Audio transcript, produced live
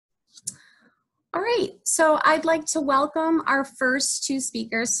All right, so I'd like to welcome our first two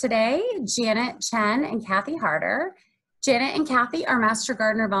speakers today, Janet Chen and Kathy Harder. Janet and Kathy are Master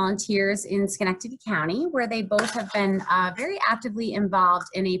Gardener volunteers in Schenectady County, where they both have been very actively involved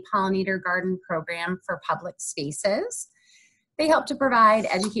in a pollinator garden program for public spaces. They help to provide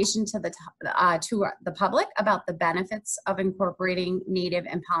education to the public about the benefits of incorporating native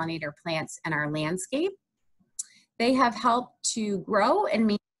and pollinator plants in our landscape. They have helped to grow and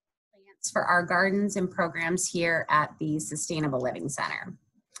maintain plants for our gardens and programs here at the Sustainable Living Center.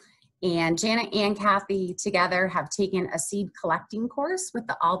 And Janet and Kathy together have taken a seed collecting course with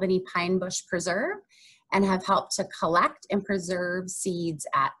the Albany Pine Bush Preserve and have helped to collect and preserve seeds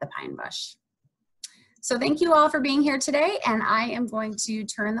at the Pine Bush. So thank you all for being here today, and I am going to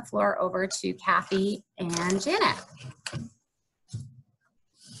turn the floor over to Kathy and Janet.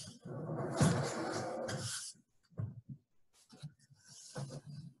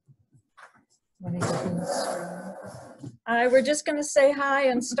 We're just going to say hi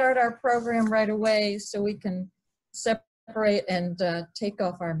and start our program right away so we can separate and take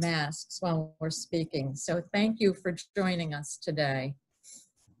off our masks while we're speaking. So thank you for joining us today.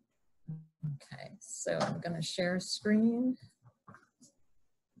 Okay, so I'm going to share a screen.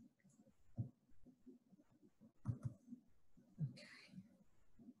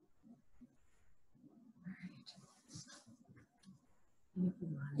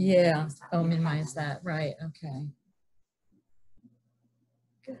 Yeah, oh, minimize that, right, okay.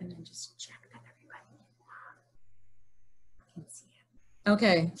 Good, and then just check that everybody can see it.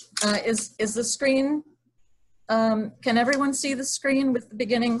 Okay, is the screen, can everyone see the screen with the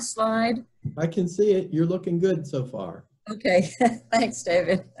beginning slide? I can see it, you're looking good so far. Okay, thanks,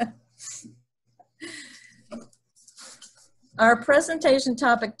 David. Our presentation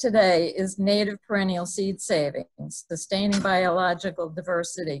topic today is native perennial seed savings, sustaining biological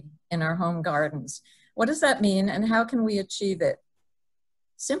diversity in our home gardens. What does that mean and how can we achieve it?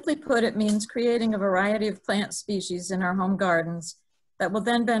 Simply put, it means creating a variety of plant species in our home gardens that will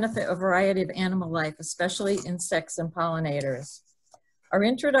then benefit a variety of animal life, especially insects and pollinators. Our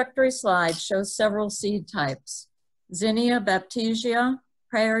introductory slide shows several seed types: Zinnia, Baptisia,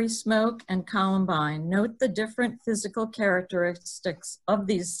 Prairie Smoke, and Columbine. Note the different physical characteristics of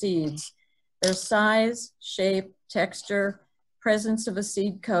these seeds, their size, shape, texture, presence of a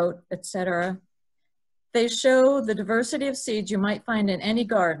seed coat, etc. They show the diversity of seeds you might find in any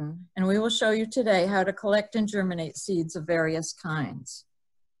garden, and we will show you today how to collect and germinate seeds of various kinds.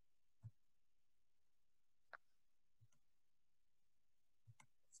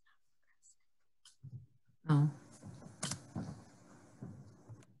 Oh.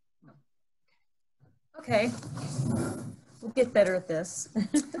 Okay, we'll get better at this.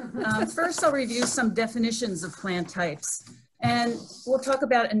 First, I'll review some definitions of plant types. And we'll talk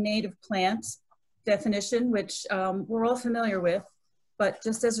about a native plant definition, which we're all familiar with. But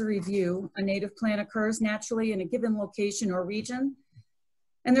just as a review, a native plant occurs naturally in a given location or region.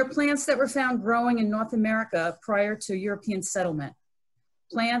 And they're plants that were found growing in North America prior to European settlement.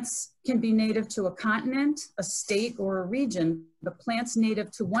 Plants can be native to a continent, a state, or a region, but plants native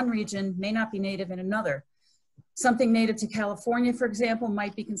to one region may not be native in another. Something native to California, for example,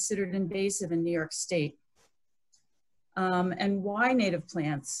 might be considered invasive in New York State. And why native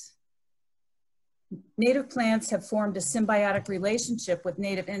plants? Native plants have formed a symbiotic relationship with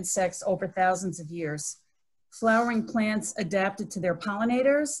native insects over thousands of years. Flowering plants adapted to their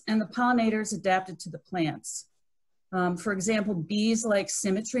pollinators, and the pollinators adapted to the plants. For example, bees like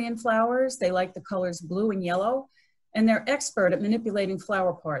symmetry in flowers. They like the colors blue and yellow, and they're expert at manipulating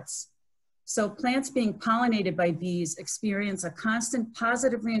flower parts. So plants being pollinated by bees experience a constant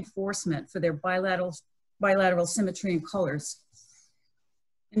positive reinforcement for their bilateral symmetry and colors.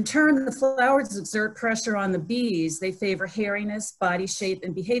 In turn, the flowers exert pressure on the bees. They favor hairiness, body shape,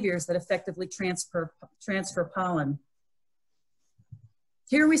 and behaviors that effectively transfer pollen.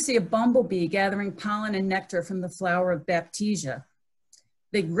 Here we see a bumblebee gathering pollen and nectar from the flower of Baptisia.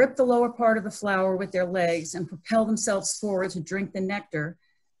 They grip the lower part of the flower with their legs and propel themselves forward to drink the nectar.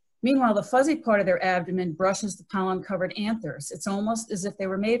 Meanwhile, the fuzzy part of their abdomen brushes the pollen-covered anthers. It's almost as if they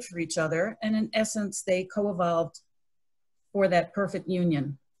were made for each other, and in essence, they co-evolved for that perfect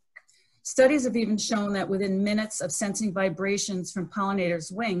union. Studies have even shown that within minutes of sensing vibrations from pollinators'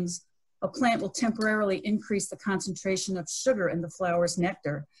 wings, a plant will temporarily increase the concentration of sugar in the flower's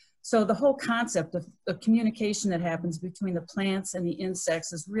nectar. So the whole concept of communication that happens between the plants and the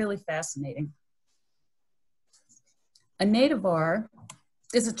insects is really fascinating. A nativar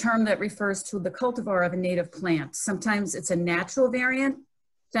is a term that refers to the cultivar of a native plant. Sometimes it's a natural variant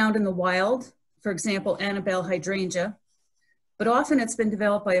found in the wild, for example, Annabelle hydrangea, but often it's been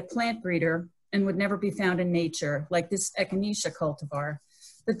developed by a plant breeder and would never be found in nature, like this Echinacea cultivar.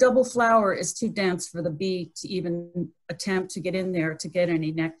 The double flower is too dense for the bee to even attempt to get in there to get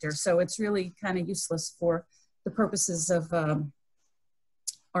any nectar. So it's really kind of useless for the purposes of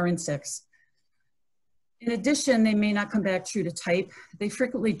our insects. In addition, they may not come back true to type. They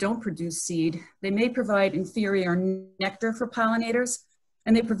frequently don't produce seed. They may provide inferior nectar for pollinators,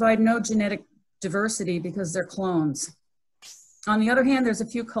 and they provide no genetic diversity because they're clones. On the other hand, there's a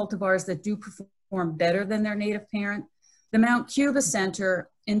few cultivars that do perform better than their native parent. The Mount Cuba Center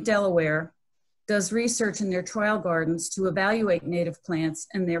in Delaware does research in their trial gardens to evaluate native plants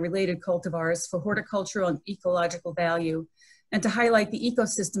and their related cultivars for horticultural and ecological value, and to highlight the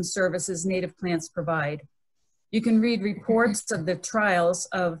ecosystem services native plants provide. You can read reports of the trials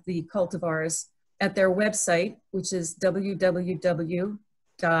of the cultivars at their website, which is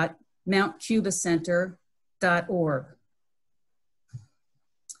www.mountcubacenter.org.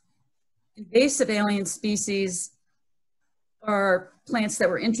 Invasive alien species are plants that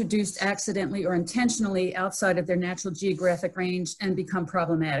were introduced accidentally or intentionally outside of their natural geographic range and become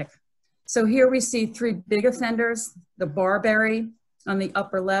problematic. So here we see three big offenders: the barberry on the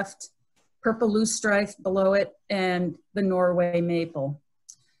upper left, purple loosestrife below it, and the Norway maple.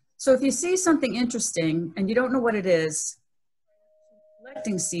 So if you see something interesting and you don't know what it is,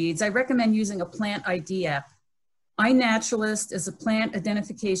 collecting seeds, I recommend using a plant ID app. iNaturalist is a plant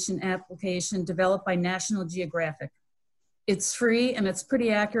identification application developed by National Geographic. It's free and it's pretty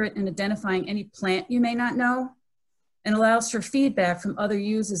accurate in identifying any plant you may not know, and allows for feedback from other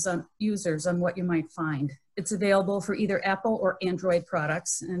users on what you might find. It's available for either Apple or Android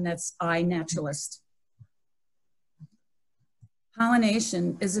products, and that's iNaturalist.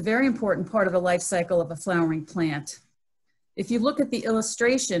 Pollination is a very important part of the life cycle of a flowering plant. If you look at the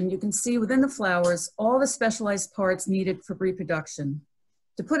illustration, you can see within the flowers all the specialized parts needed for reproduction.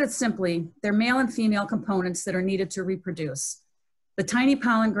 To put it simply, they're male and female components that are needed to reproduce. The tiny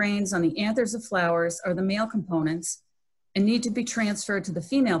pollen grains on the anthers of flowers are the male components and need to be transferred to the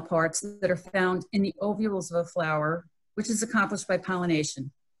female parts that are found in the ovules of a flower, which is accomplished by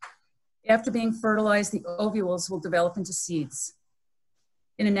pollination. After being fertilized, the ovules will develop into seeds.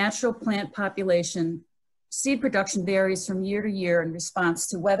 In a natural plant population, seed production varies from year to year in response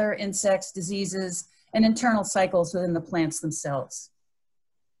to weather, insects, diseases, and internal cycles within the plants themselves.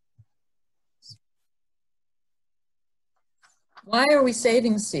 Why are we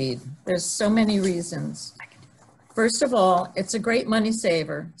saving seed? There's so many reasons. First of all, it's a great money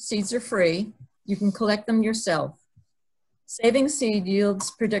saver. Seeds are free. You can collect them yourself. Saving seed yields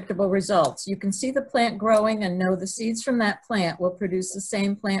predictable results. You can see the plant growing and know the seeds from that plant will produce the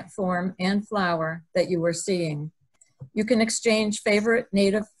same plant form and flower that you were seeing. You can exchange favorite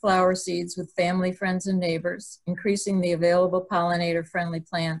native flower seeds with family, friends, and neighbors, increasing the available pollinator-friendly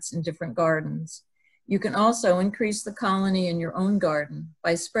plants in different gardens. You can also increase the colony in your own garden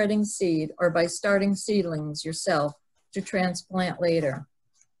by spreading seed or by starting seedlings yourself to transplant later.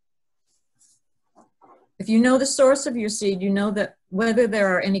 If you know the source of your seed, you know that whether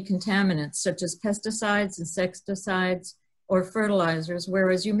there are any contaminants such as pesticides, insecticides, or fertilizers,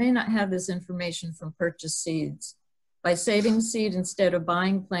 whereas you may not have this information from purchased seeds. By saving seed instead of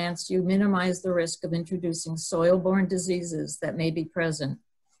buying plants, you minimize the risk of introducing soil-borne diseases that may be present.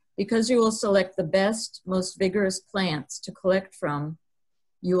 Because you will select the best, most vigorous plants to collect from,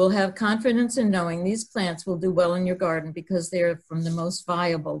 you will have confidence in knowing these plants will do well in your garden because they are from the most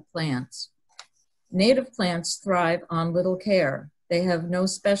viable plants. Native plants thrive on little care. They have no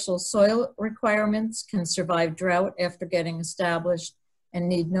special soil requirements, can survive drought after getting established, and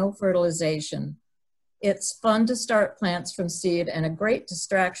need no fertilization. It's fun to start plants from seed and a great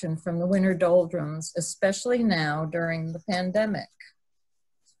distraction from the winter doldrums, especially now during the pandemic.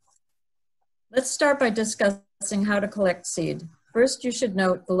 Let's start by discussing how to collect seed. First, you should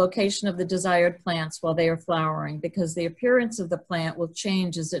note the location of the desired plants while they are flowering, because the appearance of the plant will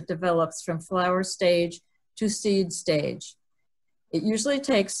change as it develops from flower stage to seed stage. It usually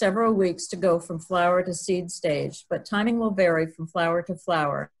takes several weeks to go from flower to seed stage, but timing will vary from flower to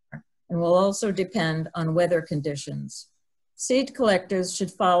flower and will also depend on weather conditions. Seed collectors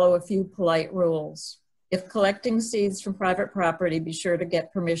should follow a few polite rules. If collecting seeds from private property, be sure to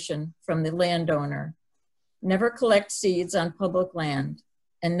get permission from the landowner. Never collect seeds on public land,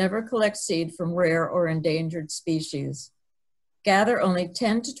 and never collect seed from rare or endangered species. Gather only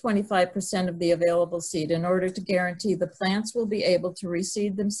 10 to 25% of the available seed in order to guarantee the plants will be able to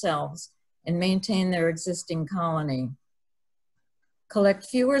reseed themselves and maintain their existing colony. Collect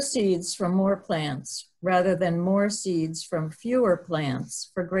fewer seeds from more plants rather than more seeds from fewer plants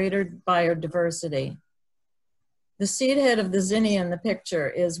for greater biodiversity. The seed head of the zinnia in the picture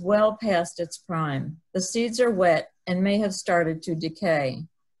is well past its prime. The seeds are wet and may have started to decay.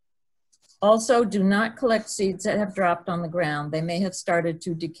 Also, do not collect seeds that have dropped on the ground. They may have started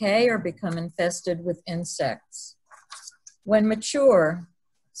to decay or become infested with insects. When mature,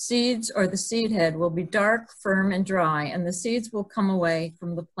 seeds or the seed head will be dark, firm, and dry, and the seeds will come away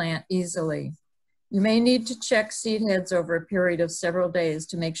from the plant easily. You may need to check seed heads over a period of several days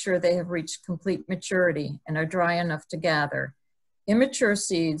to make sure they have reached complete maturity and are dry enough to gather. Immature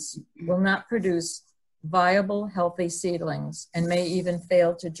seeds will not produce viable, healthy seedlings and may even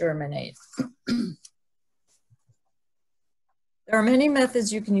fail to germinate. There are many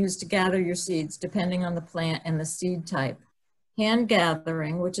methods you can use to gather your seeds depending on the plant and the seed type. Hand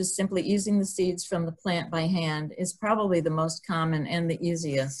gathering, which is simply easing the seeds from the plant by hand, is probably the most common and the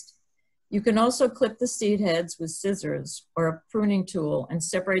easiest. You can also clip the seed heads with scissors or a pruning tool and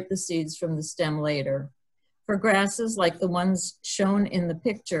separate the seeds from the stem later. For grasses like the ones shown in the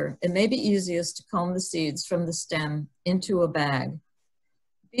picture, it may be easiest to comb the seeds from the stem into a bag.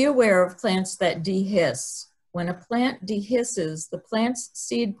 Be aware of plants that dehiss. When a plant dehisses, the plant's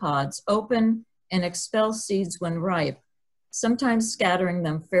seed pods open and expel seeds when ripe, sometimes scattering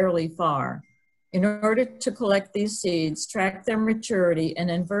them fairly far. In order to collect these seeds, track their maturity and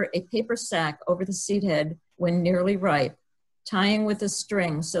invert a paper sack over the seed head when nearly ripe, tying with a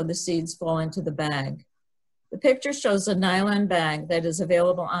string so the seeds fall into the bag. The picture shows a nylon bag that is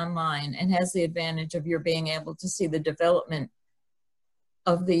available online and has the advantage of your being able to see the development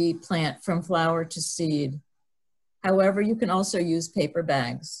of the plant from flower to seed. However, you can also use paper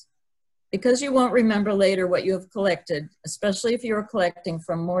bags. Because you won't remember later what you have collected, especially if you are collecting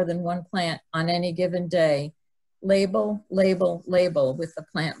from more than one plant on any given day, label, label, label with the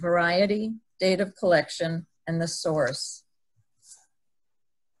plant variety, date of collection, and the source.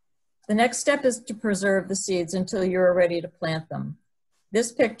 The next step is to preserve the seeds until you are ready to plant them.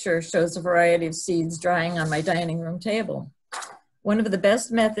 This picture shows a variety of seeds drying on my dining room table. One of the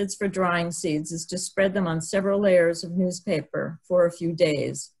best methods for drying seeds is to spread them on several layers of newspaper for a few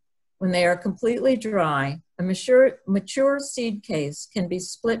days. When they are completely dry, a mature seed case can be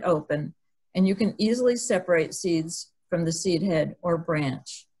split open and you can easily separate seeds from the seed head or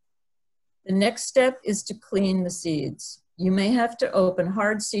branch. The next step is to clean the seeds. You may have to open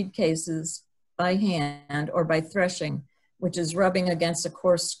hard seed cases by hand or by threshing, which is rubbing against a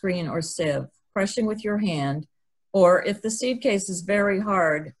coarse screen or sieve, crushing with your hand, or if the seed case is very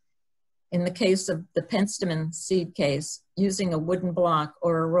hard, in the case of the Penstemon seed case, using a wooden block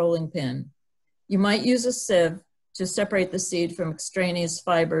or a rolling pin. You might use a sieve to separate the seed from extraneous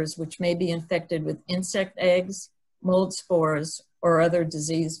fibers which may be infected with insect eggs, mold spores, or other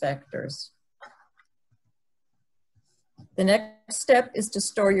disease vectors. The next step is to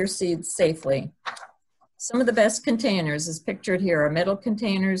store your seeds safely. Some of the best containers, as pictured here, are metal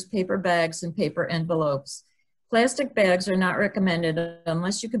containers, paper bags, and paper envelopes. Plastic bags are not recommended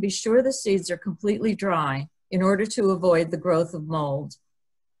unless you can be sure the seeds are completely dry in order to avoid the growth of mold.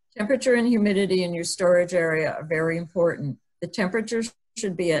 Temperature and humidity in your storage area are very important. The temperature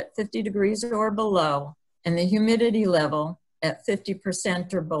should be at 50 degrees or below, and the humidity level at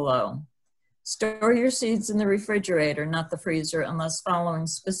 50% or below. Store your seeds in the refrigerator, not the freezer, unless following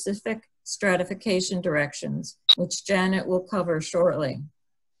specific stratification directions, which Janet will cover shortly.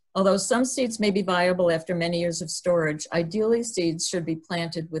 Although some seeds may be viable after many years of storage, ideally seeds should be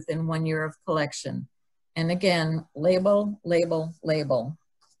planted within 1 year of collection. And again, label, label, label.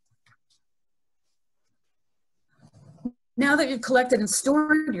 Now that you've collected and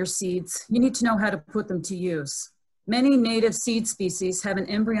stored your seeds, you need to know how to put them to use. Many native seed species have an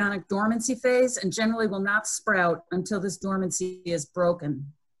embryonic dormancy phase and generally will not sprout until this dormancy is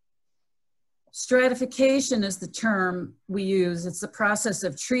broken. Stratification is the term we use. It's the process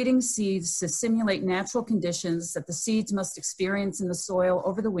of treating seeds to simulate natural conditions that the seeds must experience in the soil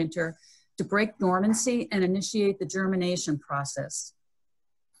over the winter to break dormancy and initiate the germination process.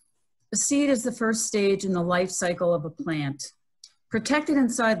 The seed is the first stage in the life cycle of a plant. Protected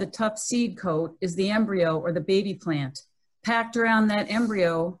inside the tough seed coat is the embryo or the baby plant. Packed around that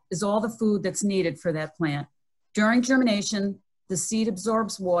embryo is all the food that's needed for that plant. During germination, the seed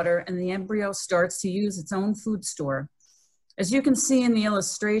absorbs water and the embryo starts to use its own food store. As you can see in the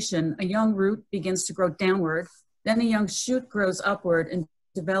illustration, a young root begins to grow downward, then the young shoot grows upward and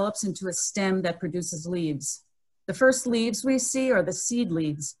develops into a stem that produces leaves. The first leaves we see are the seed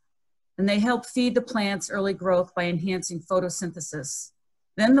leaves, and they help feed the plant's early growth by enhancing photosynthesis.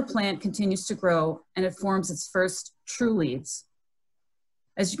 Then the plant continues to grow and it forms its first true leaves.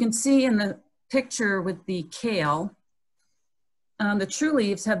 As you can see in the picture with the kale, The true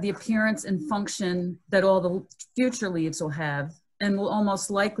leaves have the appearance and function that all the future leaves will have, and will almost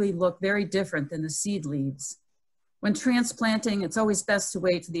likely look very different than the seed leaves. When transplanting, it's always best to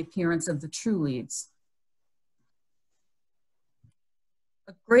wait for the appearance of the true leaves.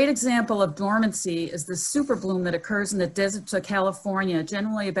 A great example of dormancy is the super bloom that occurs in the deserts of California,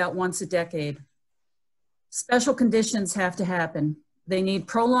 generally about once a decade. Special conditions have to happen. They need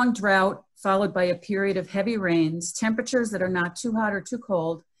prolonged drought, followed by a period of heavy rains, temperatures that are not too hot or too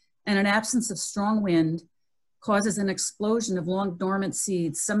cold, and an absence of strong wind causes an explosion of long dormant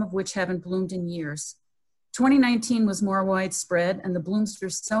seeds, some of which haven't bloomed in years. 2019 was more widespread, and the blooms were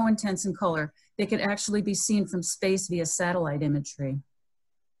so intense in color, they could actually be seen from space via satellite imagery.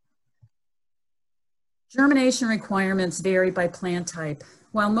 Germination requirements vary by plant type.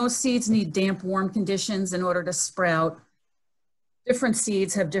 While most seeds need damp, warm conditions in order to sprout, different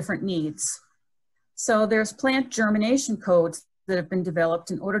seeds have different needs. So there's plant germination codes that have been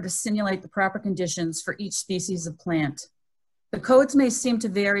developed in order to simulate the proper conditions for each species of plant. The codes may seem to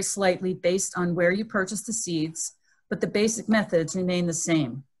vary slightly based on where you purchase the seeds, but the basic methods remain the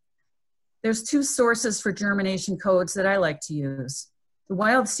same. There's two sources for germination codes that I like to use. The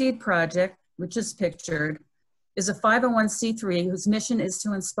Wild Seed Project, which is pictured, is a 501c3 whose mission is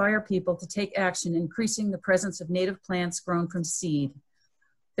to inspire people to take action increasing the presence of native plants grown from seed.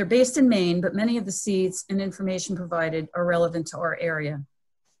 They're based in Maine, but many of the seeds and information provided are relevant to our area.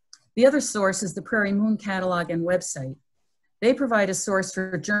 The other source is the Prairie Moon Catalog and website. They provide a source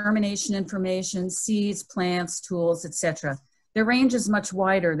for germination information, seeds, plants, tools, etc. Their range is much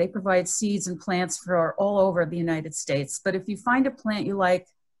wider. They provide seeds and plants for all over the United States. But if you find a plant you like,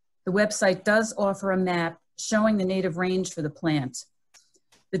 the website does offer a map showing the native range for the plant.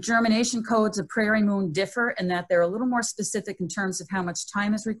 The germination codes of Prairie Moon differ in that they're a little more specific in terms of how much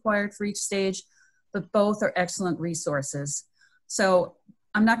time is required for each stage, but both are excellent resources. So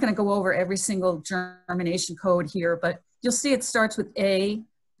I'm not going to go over every single germination code here, but you'll see it starts with A,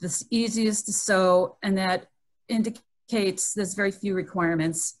 the easiest to sow, and that indicates there's very few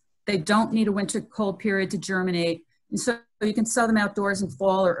requirements. They don't need a winter cold period to germinate, and so you can sow them outdoors in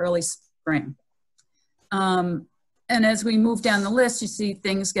fall or early spring. And as we move down the list, you see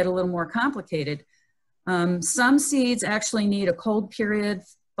things get a little more complicated. Some seeds actually need a cold period,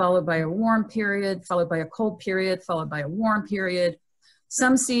 followed by a warm period, followed by a cold period, followed by a warm period.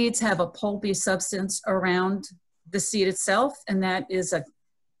 Some seeds have a pulpy substance around the seed itself, and that is a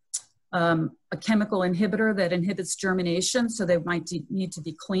chemical inhibitor that inhibits germination, so they might need to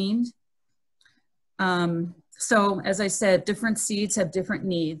be cleaned. So as I said, different seeds have different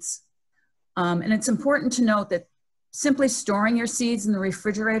needs. And it's important to note that simply storing your seeds in the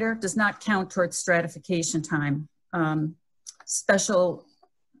refrigerator does not count towards stratification time. Special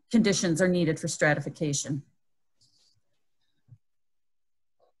conditions are needed for stratification.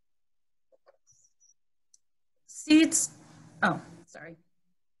 Seeds, oh, sorry.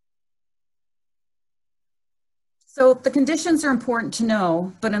 So the conditions are important to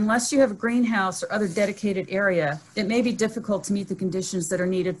know, but unless you have a greenhouse or other dedicated area, it may be difficult to meet the conditions that are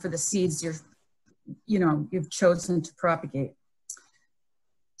needed for the seeds you've chosen to propagate.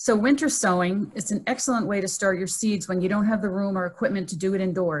 So winter sowing is an excellent way to start your seeds when you don't have the room or equipment to do it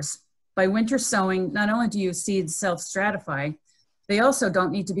indoors. By winter sowing, not only do your seeds self-stratify, they also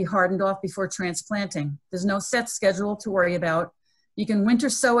don't need to be hardened off before transplanting. There's no set schedule to worry about. You can winter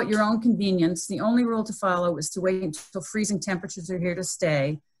sow at your own convenience. The only rule to follow is to wait until freezing temperatures are here to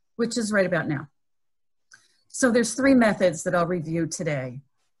stay, which is right about now. So there's three methods that I'll review today.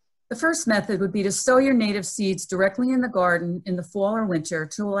 The first method would be to sow your native seeds directly in the garden in the fall or winter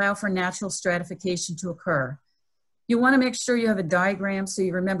to allow for natural stratification to occur. You want to make sure you have a diagram so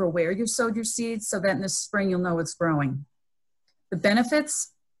you remember where you sowed your seeds so that in the spring you'll know it's growing. The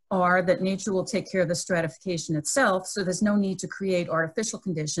benefits are that nature will take care of the stratification itself, so there's no need to create artificial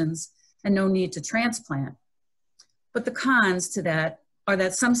conditions and no need to transplant. But the cons to that are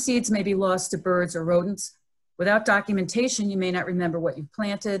that some seeds may be lost to birds or rodents. Without documentation, you may not remember what you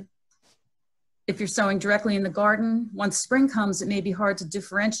planted. If you're sowing directly in the garden, once spring comes, it may be hard to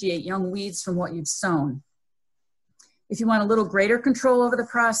differentiate young weeds from what you've sown. If you want a little greater control over the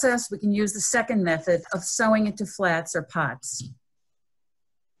process, we can use the second method of sowing into flats or pots.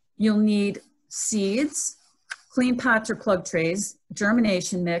 You'll need seeds, clean pots or plug trays,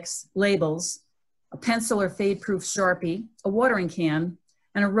 germination mix, labels, a pencil or fade-proof Sharpie, a watering can,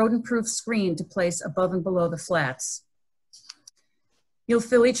 and a rodent-proof screen to place above and below the flats. You'll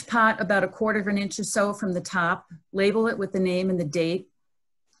fill each pot about 1/4 inch or so from the top, label it with the name and the date.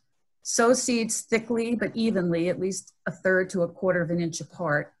 Sow seeds thickly but evenly, at least 1/3 to 1/4 inch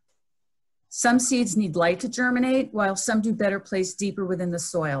apart. Some seeds need light to germinate, while some do better placed deeper within the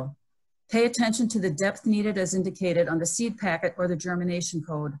soil. Pay attention to the depth needed as indicated on the seed packet or the germination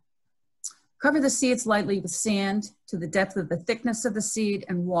code. Cover the seeds lightly with sand to the depth of the thickness of the seed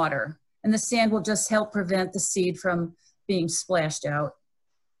and water. And the sand will just help prevent the seed from being splashed out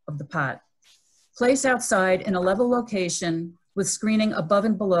of the pot. Place outside in a level location with screening above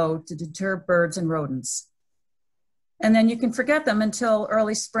and below to deter birds and rodents. And then you can forget them until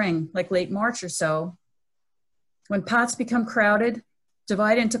early spring, like late March or so. When pots become crowded,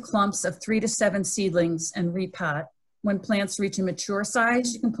 divide into clumps of 3 to 7 seedlings and repot. When plants reach a mature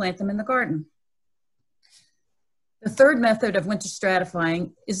size, you can plant them in the garden. The third method of winter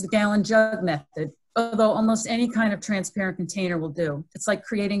stratifying is the gallon jug method, although almost any kind of transparent container will do. It's like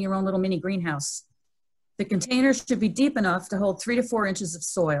creating your own little mini greenhouse. The container should be deep enough to hold 3 to 4 inches of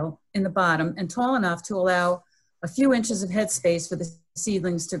soil in the bottom and tall enough to allow a few inches of headspace for the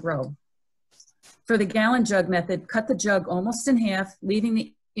seedlings to grow. For the gallon jug method, cut the jug almost in half, leaving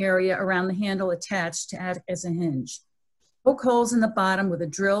the area around the handle attached to act as a hinge. Poke holes in the bottom with a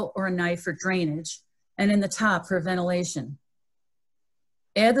drill or a knife for drainage, and in the top for ventilation.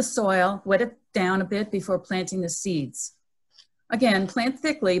 Add the soil, wet it down a bit before planting the seeds. Again, plant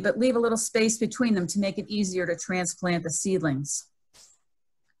thickly, but leave a little space between them to make it easier to transplant the seedlings.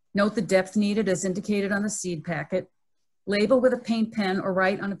 Note the depth needed as indicated on the seed packet. Label with a paint pen or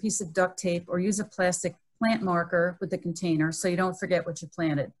write on a piece of duct tape or use a plastic plant marker with the container so you don't forget what you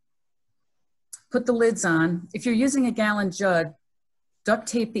planted. Put the lids on. If you're using a gallon jug, duct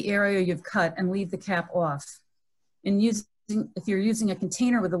tape the area you've cut and leave the cap off. If you're using a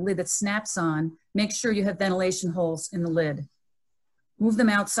container with a lid that snaps on, make sure you have ventilation holes in the lid. Move them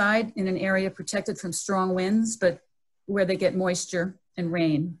outside in an area protected from strong winds, but where they get moisture and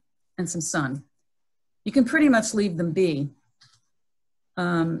rain and some sun. You can pretty much leave them be.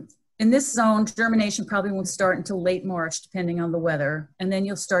 In this zone, germination probably won't start until late March, depending on the weather, and then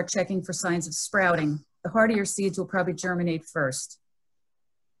you'll start checking for signs of sprouting. The hardier seeds will probably germinate first.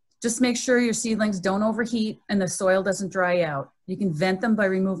 Just make sure your seedlings don't overheat and the soil doesn't dry out. You can vent them by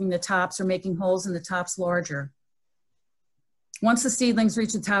removing the tops or making holes in the tops larger. Once the seedlings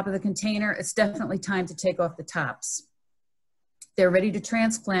reach the top of the container, it's definitely time to take off the tops. They're ready to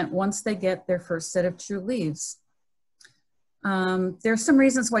transplant once they get their first set of true leaves. There are some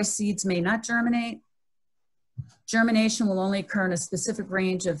reasons why seeds may not germinate. Germination will only occur in a specific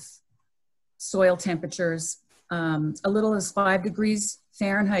range of soil temperatures. A little as 5 degrees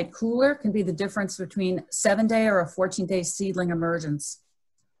Fahrenheit cooler can be the difference between 7-day or a 14-day seedling emergence.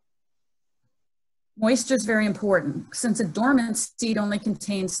 Moisture is very important. Since a dormant seed only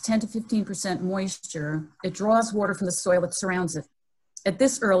contains 10 to 15% moisture, it draws water from the soil that surrounds it. At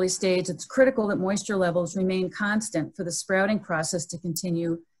this early stage, it's critical that moisture levels remain constant for the sprouting process to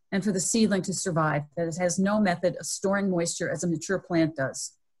continue and for the seedling to survive, that it has no method of storing moisture as a mature plant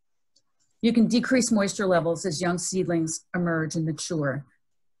does. You can decrease moisture levels as young seedlings emerge and mature.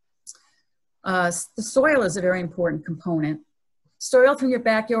 The soil is a very important component. Soil from your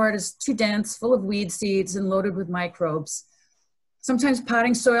backyard is too dense, full of weed seeds, and loaded with microbes. Sometimes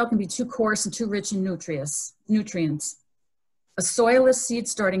potting soil can be too coarse and too rich in nutrients. A soilless seed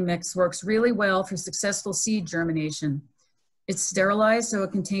starting mix works really well for successful seed germination. It's sterilized so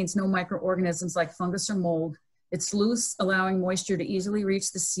it contains no microorganisms like fungus or mold. It's loose, allowing moisture to easily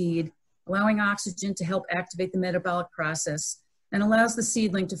reach the seed, allowing oxygen to help activate the metabolic process, and allows the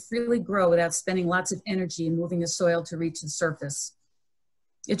seedling to freely grow without spending lots of energy in moving the soil to reach the surface.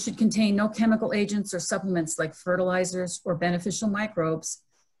 It should contain no chemical agents or supplements like fertilizers or beneficial microbes,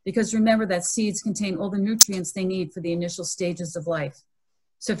 because remember that seeds contain all the nutrients they need for the initial stages of life.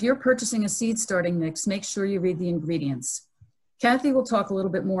 So if you're purchasing a seed starting mix, make sure you read the ingredients. Kathy will talk a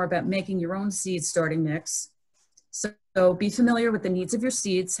little bit more about making your own seed starting mix. So be familiar with the needs of your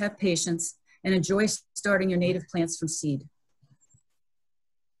seeds, have patience, and enjoy starting your native plants from seed.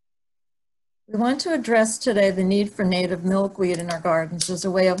 We want to address today the need for native milkweed in our gardens as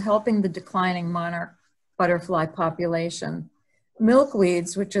a way of helping the declining monarch butterfly population.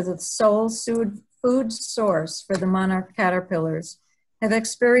 Milkweeds, which are the sole food source for the monarch caterpillars, have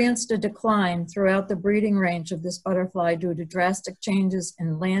experienced a decline throughout the breeding range of this butterfly due to drastic changes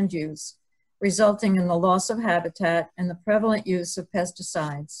in land use, resulting in the loss of habitat and the prevalent use of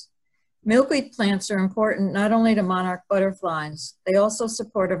pesticides. Milkweed plants are important not only to monarch butterflies, they also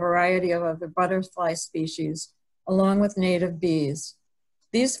support a variety of other butterfly species, along with native bees.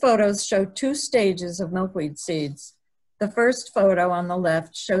 These photos show 2 stages of milkweed seeds. The first photo on the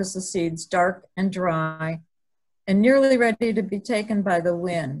left shows the seeds dark and dry and nearly ready to be taken by the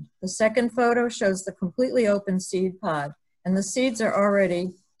wind. The second photo shows the completely open seed pod, and the seeds are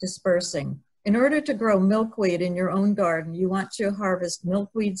already dispersing. In order to grow milkweed in your own garden, you want to harvest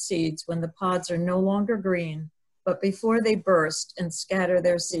milkweed seeds when the pods are no longer green, but before they burst and scatter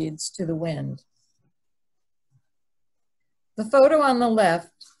their seeds to the wind. The photo on the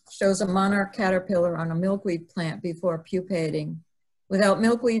left shows a monarch caterpillar on a milkweed plant before pupating. Without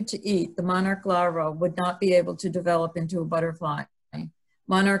milkweed to eat, the monarch larva would not be able to develop into a butterfly.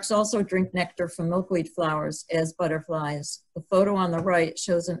 Monarchs also drink nectar from milkweed flowers as butterflies. The photo on the right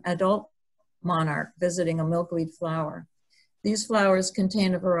shows an adult monarch visiting a milkweed flower. These flowers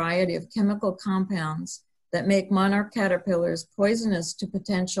contain a variety of chemical compounds that make monarch caterpillars poisonous to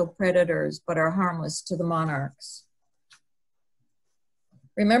potential predators but are harmless to the monarchs.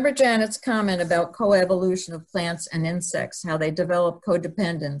 Remember Janet's comment about coevolution of plants and insects, how they develop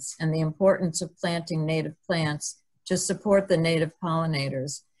codependence, and the importance of planting native plants to support the native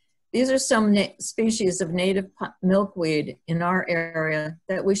pollinators. These are some species of native milkweed in our area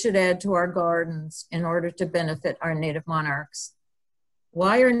that we should add to our gardens in order to benefit our native monarchs.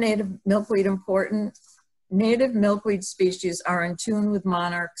 Why are native milkweed important? Native milkweed species are in tune with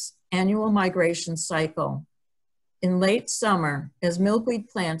monarchs' annual migration cycle. In late summer, as milkweed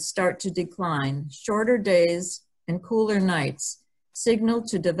plants start to decline, shorter days and cooler nights signal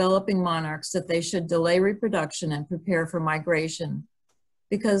to developing monarchs that they should delay reproduction and prepare for migration.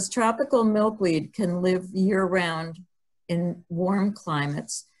 Because tropical milkweed can live year-round in warm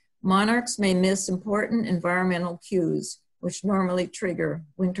climates, monarchs may miss important environmental cues, which normally trigger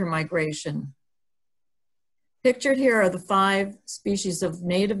winter migration. Pictured here are the 5 species of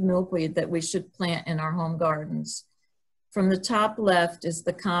native milkweed that we should plant in our home gardens. From the top left is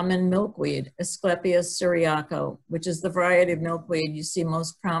the common milkweed, Asclepias syriaco, which is the variety of milkweed you see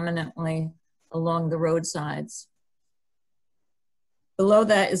most prominently along the roadsides. Below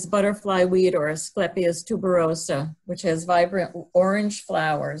that is butterfly weed, or Asclepias tuberosa, which has vibrant orange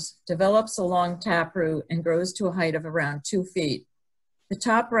flowers, develops along taproot, and grows to a height of around 2 feet. The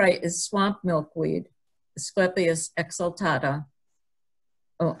top right is swamp milkweed, Asclepias exaltata.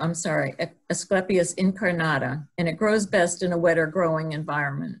 Asclepias incarnata, and it grows best in a wetter growing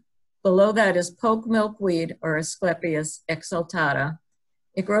environment. Below that is poke milkweed, or Asclepias exaltata.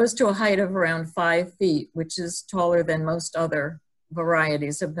 It grows to a height of around 5 feet, which is taller than most other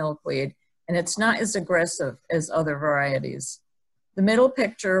varieties of milkweed, and it's not as aggressive as other varieties. The middle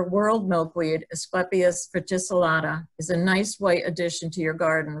picture, world milkweed, Asclepias verticillata, is a nice white addition to your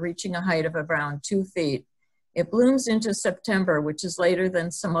garden, reaching a height of around 2 feet. It blooms into September, which is later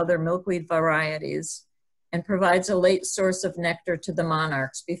than some other milkweed varieties, and provides a late source of nectar to the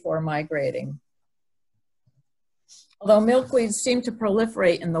monarchs before migrating. Although milkweeds seem to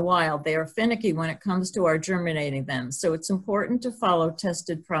proliferate in the wild, they are finicky when it comes to our germinating them, so it's important to follow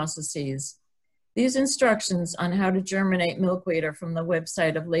tested processes. These instructions on how to germinate milkweed are from the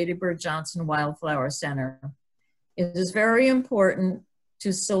website of Lady Bird Johnson Wildflower Center. It is very important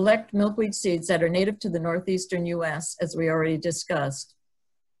to select milkweed seeds that are native to the northeastern US, as we already discussed.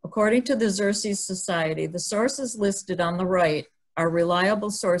 According to the Xerces Society, the sources listed on the right are reliable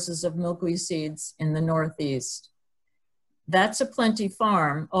sources of milkweed seeds in the Northeast. That's a Plenty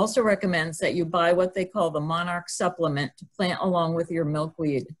Farm also recommends that you buy what they call the Monarch Supplement to plant along with your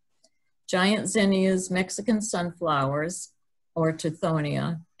milkweed. Giant zinnias, Mexican sunflowers, or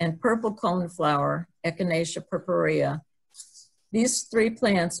Tithonia, and purple coneflower, Echinacea purpurea. These 3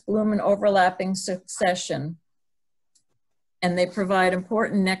 plants bloom in overlapping succession, and they provide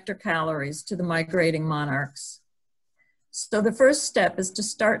important nectar calories to the migrating monarchs. So the first step is to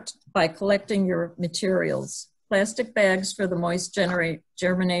start by collecting your materials. Plastic bags for the moist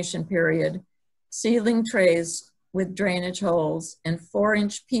germination period, seedling trays with drainage holes, and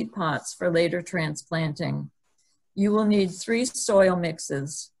 4-inch peat pots for later transplanting. You will need 3 soil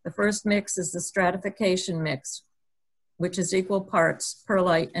mixes. The first mix is the stratification mix, which is equal parts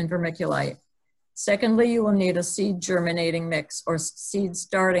perlite and vermiculite. Secondly, you will need a seed germinating mix or seed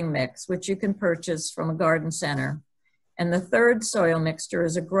starting mix, which you can purchase from a garden center. And the third soil mixture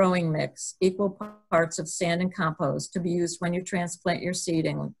is a growing mix, equal parts of sand and compost, to be used when you transplant your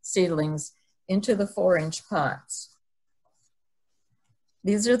seedlings into the 4-inch pots.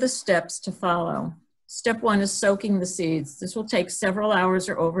 These are the steps to follow. Step 1 is soaking the seeds. This will take several hours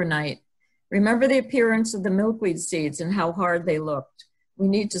or overnight. Remember the appearance of the milkweed seeds and how hard they looked. We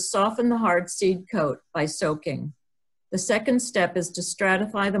need to soften the hard seed coat by soaking. The second step is to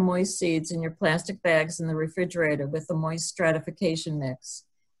stratify the moist seeds in your plastic bags in the refrigerator with the moist stratification mix.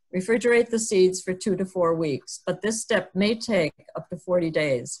 Refrigerate the seeds for 2 to 4 weeks, but this step may take up to 40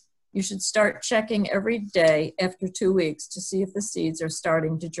 days. You should start checking every day after 2 weeks to see if the seeds are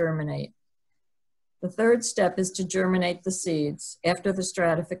starting to germinate. The third step is to germinate the seeds. After the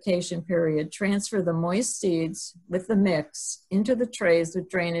stratification period, transfer the moist seeds with the mix into the trays with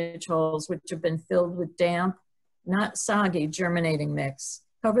drainage holes which have been filled with damp, not soggy, germinating mix.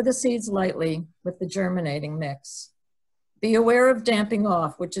 Cover the seeds lightly with the germinating mix. Be aware of damping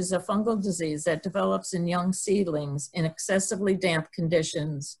off, which is a fungal disease that develops in young seedlings in excessively damp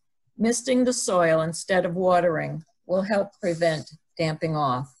conditions. Misting the soil instead of watering will help prevent damping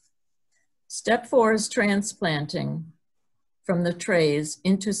off. Step 4 is transplanting from the trays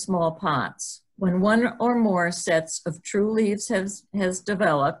into small pots. When one or more sets of true leaves has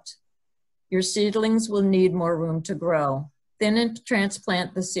developed, your seedlings will need more room to grow. Thin and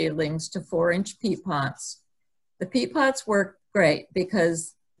transplant the seedlings to 4-inch peat pots. The peat pots work great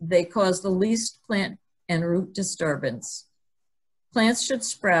because they cause the least plant and root disturbance. Plants should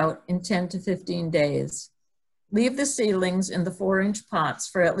sprout in 10 to 15 days. Leave the seedlings in the 4-inch pots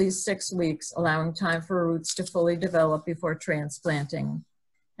for at least 6 weeks, allowing time for roots to fully develop before transplanting.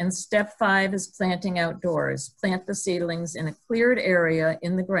 And step 5 is planting outdoors. Plant the seedlings in a cleared area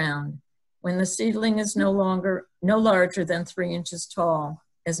in the ground when the seedling is no larger than 3 inches tall,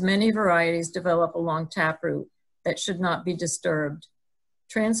 as many varieties develop a long taproot that should not be disturbed.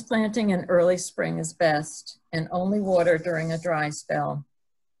 Transplanting in early spring is best, and only water during a dry spell.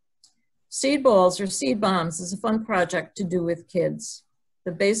 Seed balls or seed bombs is a fun project to do with kids.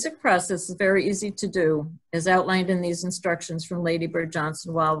 The basic process is very easy to do, as outlined in these instructions from Lady Bird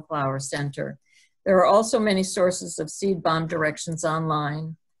Johnson Wildflower Center. There are also many sources of seed bomb directions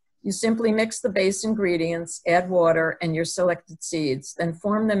online. You simply mix the base ingredients, add water and your selected seeds, then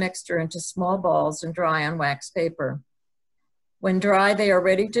form the mixture into small balls and dry on wax paper. When dry, they are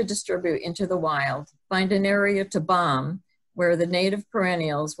ready to distribute into the wild. Find an area to bomb where the native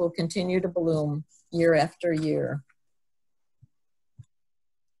perennials will continue to bloom year after year.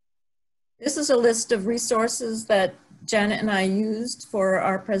 This is a list of resources that Janet and I used for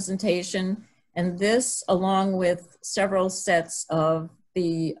our presentation, and this, along with several sets of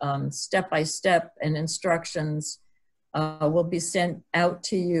the step-by-step and instructions, will be sent out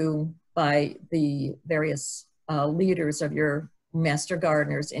to you by the various leaders of your master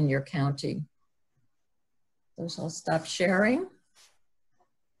gardeners in your county. So I'll stop sharing.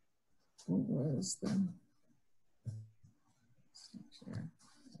 Where's the...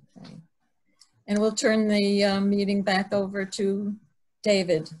 Okay. And we'll turn the meeting back over to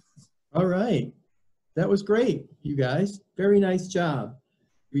David. All right. That was great, you guys. Very nice job.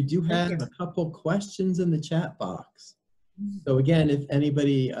 We do have a couple questions in the chat box. So again, if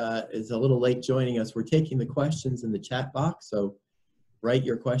anybody is a little late joining us, we're taking the questions in the chat box. So write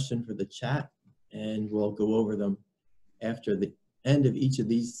your question for the chat and we'll go over them after the end of each of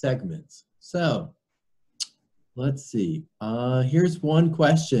these segments. So let's see. Here's one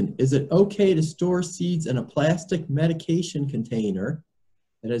question. Is it okay to store seeds in a plastic medication container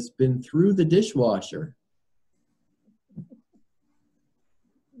that has been through the dishwasher?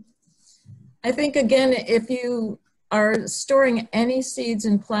 I think, again, if you are storing any seeds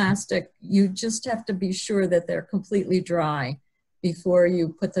in plastic, you just have to be sure that they're completely dry before you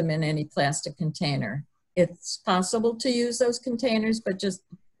put them in any plastic container. It's possible to use those containers, but just,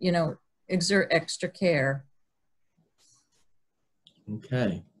 you know, exert extra care.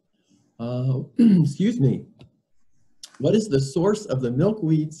 Okay. Excuse me. What is the source of the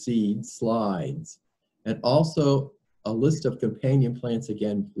milkweed seed slides? And also a list of companion plants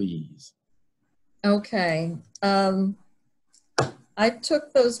again, please. Okay. I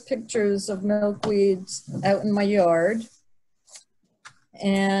took those pictures of milkweeds out in my yard,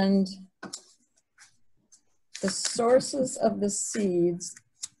 and the sources of the seeds,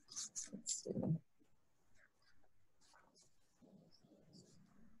 let's see.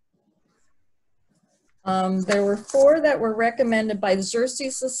 There were 4 that were recommended by the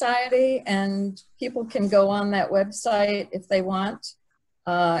Xerces Society, and people can go on that website if they want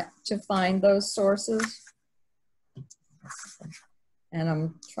to find those sources. And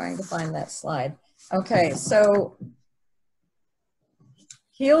I'm trying to find that slide. Okay, so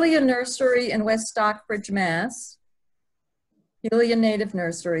Helia Nursery in West Stockbridge, Mass. Helia Native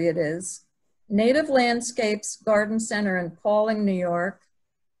Nursery it is. Native Landscapes Garden Center in Pawling, New York.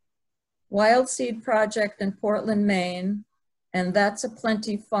 Wild Seed Project in Portland, Maine. And That's a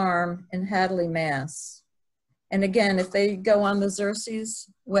Plenty Farm in Hadley, Mass. And again, if they go on the Xerces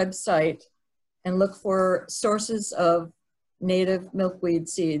website and look for sources of native milkweed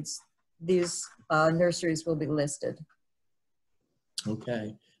seeds, these nurseries will be listed.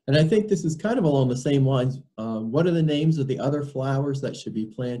 Okay. And I think this is kind of along the same lines. What are the names of the other flowers that should be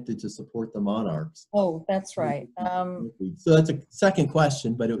planted to support the monarchs? Oh, that's right. So that's a second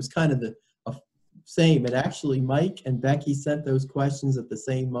question, but it was kind of a same. And actually, Mike and Becky sent those questions at the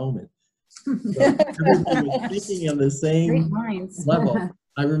same moment. So everybody was thinking on the Great same minds. level.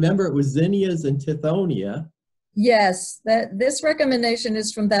 I remember it was zinnias and tithonia. Yes, this recommendation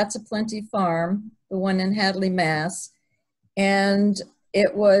is from That's a Plenty Farm, the one in Hadley, Mass. And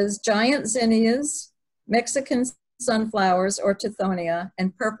it was giant zinnias, Mexican sunflowers or tithonia,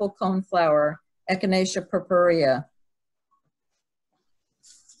 and purple coneflower, Echinacea purpurea.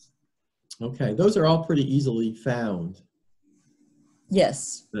 Okay, those are all pretty easily found.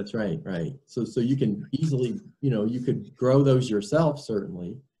 Yes. That's right, right. So you can easily, you could grow those yourself,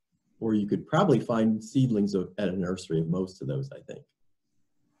 certainly, or you could probably find seedlings at a nursery of most of those, I think.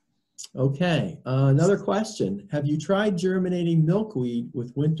 Okay, another question. Have you tried germinating milkweed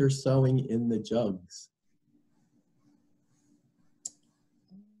with winter sowing in the jugs?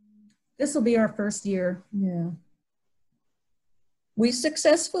 This will be our first year. Yeah. We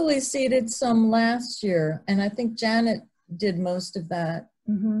successfully seeded some last year, and I think Janet did most of that.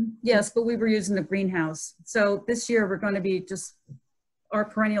 Yes, but we were using the greenhouse. So this year we're going to be our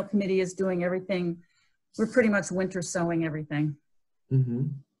perennial committee is doing everything. We're pretty much winter sowing everything.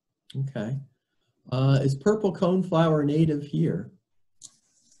 Okay. Is purple coneflower native here?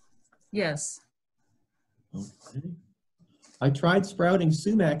 Yes. Okay. I tried sprouting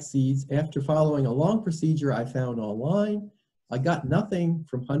sumac seeds after following a long procedure I found online. I got nothing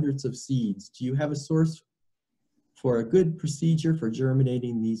from hundreds of seeds. Do you have a source for a good procedure for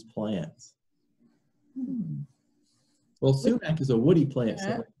germinating these plants? Well, sumac is a woody plant,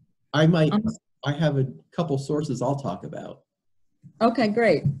 so I have a couple sources I'll talk about. Okay,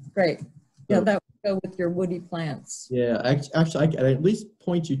 great. Yeah, that would go with your woody plants. Yeah, actually, I can at least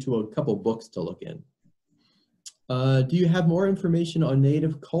point you to a couple books to look in. Do you have more information on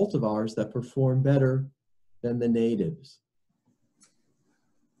native cultivars that perform better than the natives?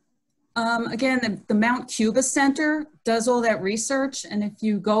 Again, the Mount Cuba Center does all that research, and if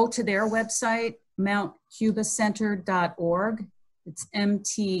you go to their website, mountcubacenter.org, it's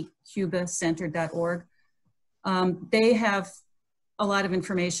mtcubacenter.org, they have a lot of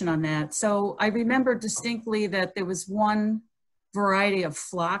information on that. So I remember distinctly that there was one variety of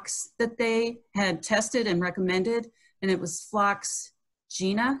phlox that they had tested and recommended, and it was Phlox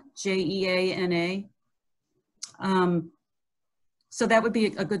Jeana, Jeana. So that would be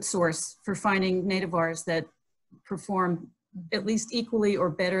a good source for finding nativars that perform at least equally or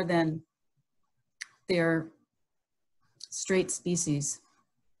better than their straight species.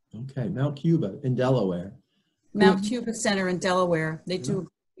 Okay, Mount Cuba in Delaware. Mount Cuba Center in Delaware. They do,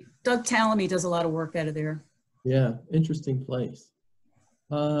 Doug Tallamy does a lot of work out of there. Yeah, interesting place.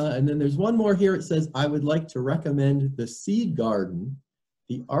 And then there's one more here. It says, I would like to recommend The Seed Garden,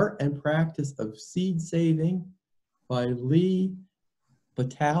 The Art and Practice of Seed Saving by Lee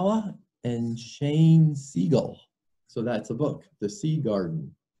Batala and Shane Siegel. So that's a book, The Seed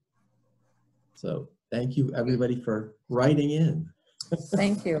Garden. So thank you everybody for writing in.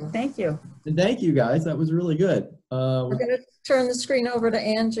 Thank you. Thank you. And thank you guys, that was really good. We're going to turn the screen over to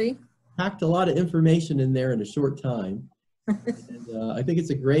Angie. Packed a lot of information in there in a short time. And I think it's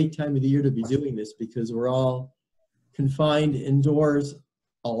a great time of the year to be doing this because we're all confined indoors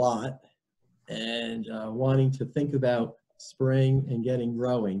a lot and wanting to think about spring and getting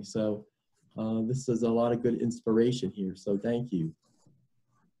growing. So this is a lot of good inspiration here. So thank you.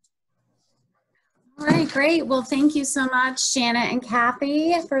 All right, great. Well, thank you so much, Janet and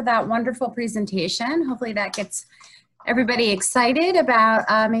Kathy, for that wonderful presentation. Hopefully that gets everybody excited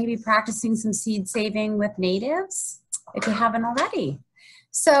about maybe practicing some seed saving with natives, if you haven't already.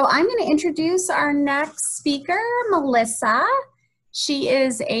 So I'm going to introduce our next speaker, Melissa. She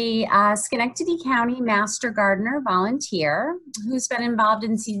is a Schenectady County Master Gardener volunteer who's been involved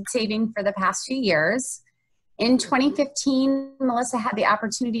in seed saving for the past few years. In 2015, Melissa had the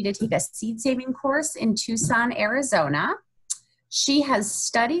opportunity to take a seed saving course in Tucson, Arizona. She has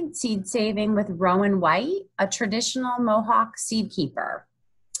studied seed saving with Rowan White, a traditional Mohawk seed keeper.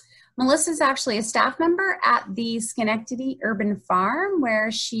 Melissa is actually a staff member at the Schenectady Urban Farm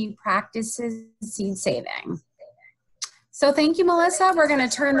where she practices seed saving. So thank you, Melissa. We're going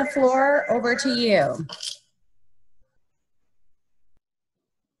to turn the floor over to you.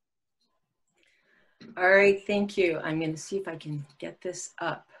 All right, thank you. I'm going to see if I can get this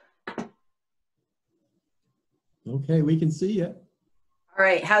up. Okay, we can see you. All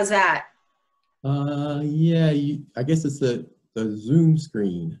right, how's that? Yeah, I guess it's the Zoom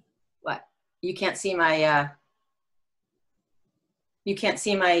screen. What? You can't see my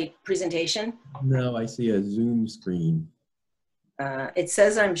presentation? No, I see a Zoom screen. It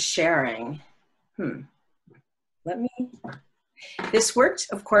says I'm sharing. This worked,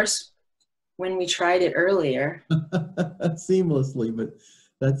 of course, when we tried it earlier. Seamlessly, but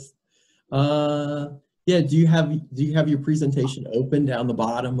that's, yeah, do you have your presentation open down the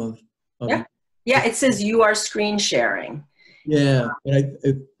bottom of Yeah. Yeah, it says you are screen sharing. Yeah,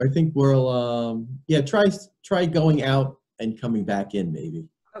 and I think we'll, yeah, try going out and coming back in maybe.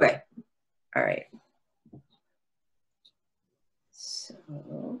 Okay. All right. So,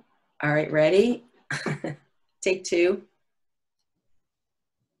 all right, ready? Take two.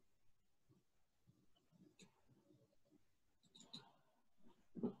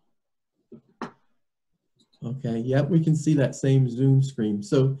 Okay, yep, we can see that same Zoom screen.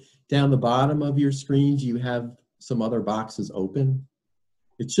 So down the bottom of your screen, do you have some other boxes open?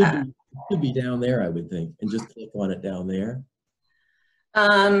 It should be down there, I would think, and just click on it down there.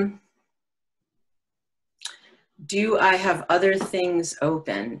 Do I have other things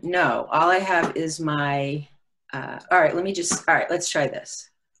open? No, all I have is my, all right, let's try this.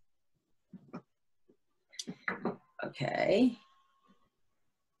 Okay.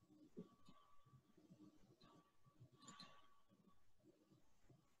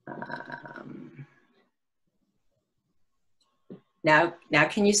 Now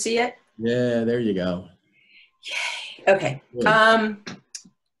can you see it? Yeah, there you go. Yay. Okay.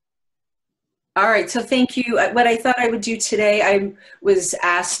 All right, so thank you. What I thought I would do today, I was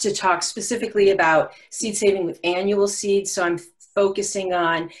asked to talk specifically about seed saving with annual seeds. So I'm focusing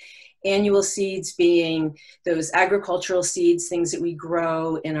on annual seeds being those agricultural seeds, things that we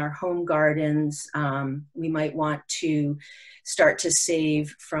grow in our home gardens. We might want to start to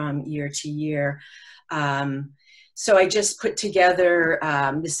save from year to year. So I just put together,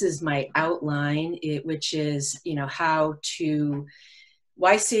 this is my outline, which is,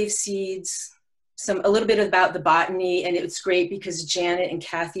 why save seeds, a little bit about the botany, and it's great because Janet and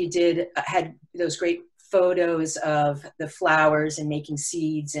Kathy had those great photos of the flowers and making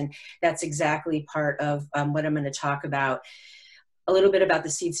seeds, and that's exactly part of what I'm going to talk about. A little bit about the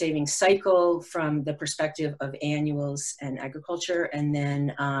seed saving cycle from the perspective of annuals and agriculture, and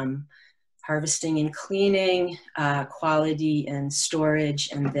then harvesting and cleaning, quality and storage,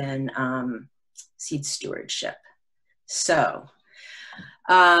 and then seed stewardship. So,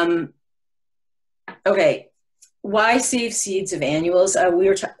 okay, why save seeds of annuals?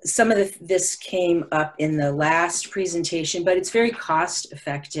 Some of this came up in the last presentation, but it's very cost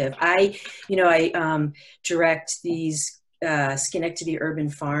effective. I direct these Schenectady urban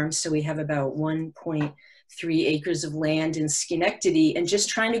farms, so we have about 1.3 acres of land in Schenectady, and just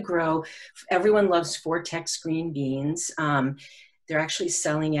trying to grow. Everyone loves Vortex green beans. They're actually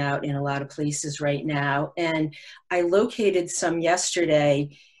selling out in a lot of places right now, and I located some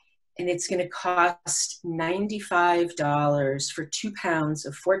yesterday. And it's going to cost $95 for 2 pounds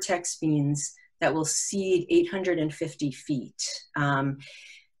of Vortex beans that will seed 850 feet. And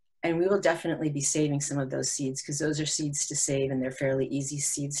we will definitely be saving some of those seeds because those are seeds to save, and they're fairly easy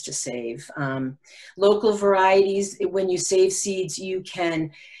seeds to save. Local varieties, when you save seeds, you can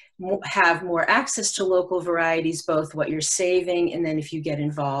have more access to local varieties, both what you're saving, and then if you get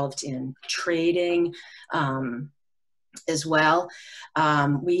involved in trading, as well.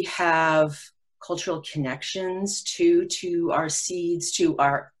 We have cultural connections to our seeds, to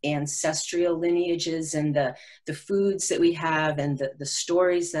our ancestral lineages, and the foods that we have, and the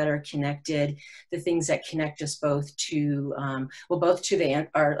stories that are connected, the things that connect us both to, both to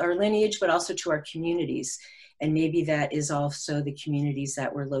our lineage, but also to our communities. And maybe that is also the communities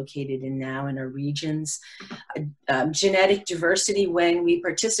that we're located in now in our regions. Genetic diversity, when we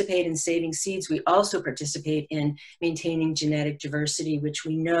participate in saving seeds, we also participate in maintaining genetic diversity, which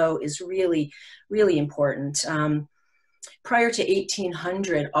we know is really, really important. Prior to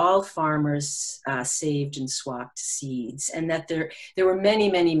 1800, all farmers saved and swapped seeds, and that there were many,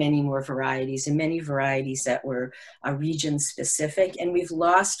 many, many more varieties, and many varieties that were region specific, and we've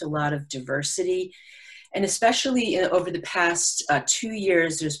lost a lot of diversity. And especially over the past 2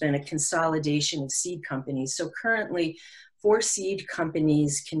 years, there's been a consolidation of seed companies. So currently, 4 seed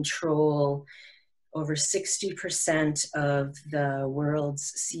companies control over 60% of the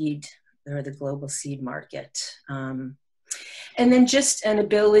world's seed, or the global seed market. And then just an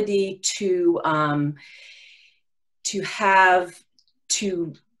ability to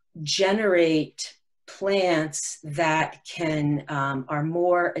generate plants that are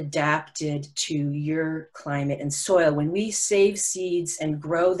more adapted to your climate and soil. When we save seeds and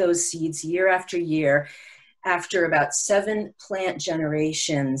grow those seeds year after year, after about 7 plant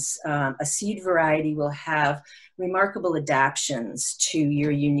generations, a seed variety will have remarkable adaptations to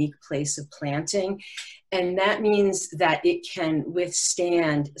your unique place of planting. And that means that it can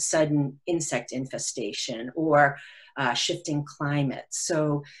withstand sudden insect infestation, or shifting climate.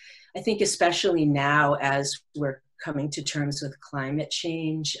 So I think especially now as we're coming to terms with climate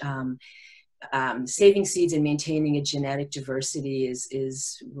change, saving seeds and maintaining a genetic diversity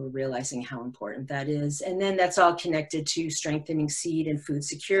we're realizing how important that is. And then that's all connected to strengthening seed and food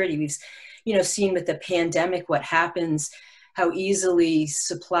security. We've, seen with the pandemic what happens, how easily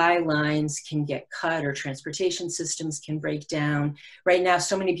supply lines can get cut or transportation systems can break down. Right now,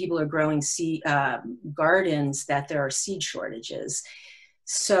 so many people are growing gardens that there are seed shortages.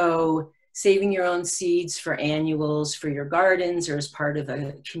 So saving your own seeds for annuals for your gardens or as part of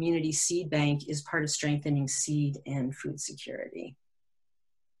a community seed bank is part of strengthening seed and food security.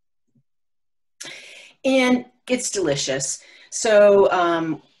 And it's delicious.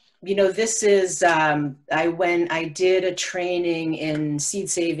 So, this is, when I did a training in seed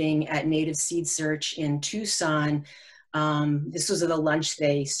saving at Native Seed Search in Tucson, this was the lunch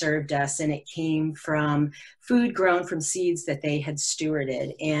they served us, and it came from food grown from seeds that they had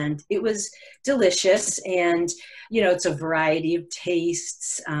stewarded. And it was delicious. And, it's a variety of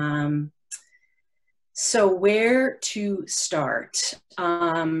tastes. So where to start?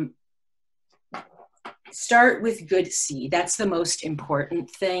 Start with good seed. That's the most important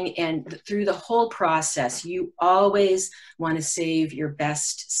thing. And through the whole process, you always want to save your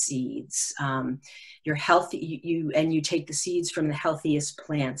best seeds. You're healthy, you take the seeds from the healthiest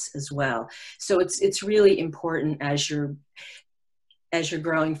plants as well. So it's really important as you're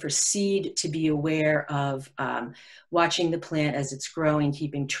growing for seed to be aware of watching the plant as it's growing,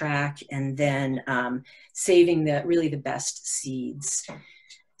 keeping track, and then saving the best seeds.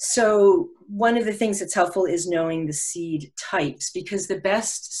 So one of the things that's helpful is knowing the seed types, because the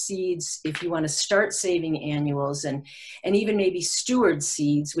best seeds, if you want to start saving annuals and even maybe steward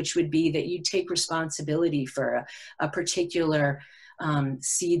seeds, which would be that you take responsibility for a particular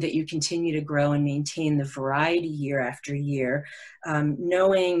seed that you continue to grow and maintain the variety year after year,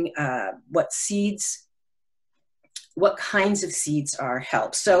 knowing what kinds of seeds are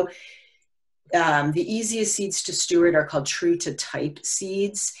helps. So the easiest seeds to steward are called true to type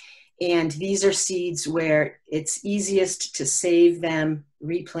seeds. And these are seeds where it's easiest to save them,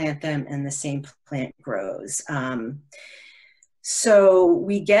 replant them, and the same plant grows. So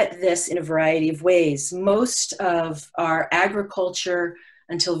we get this in a variety of ways. Most of our agriculture,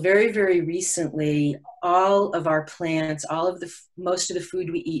 until very, very recently, all of our plants, most of the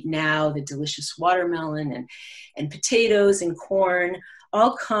food we eat now, the delicious watermelon and potatoes and corn,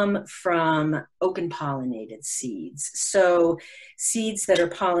 all come from open pollinated seeds. So seeds that are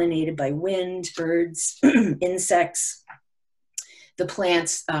pollinated by wind, birds, insects. The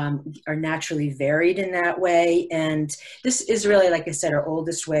plants are naturally varied in that way. And this is really, like I said, our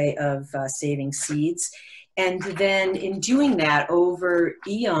oldest way of saving seeds. And then in doing that, over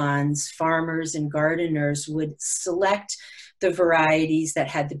eons, farmers and gardeners would select the varieties that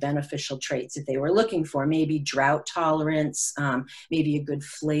had the beneficial traits that they were looking for, maybe drought tolerance, maybe a good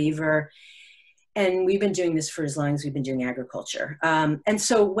flavor. And we've been doing this for as long as we've been doing agriculture. And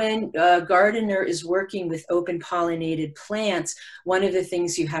so when a gardener is working with open pollinated plants, one of the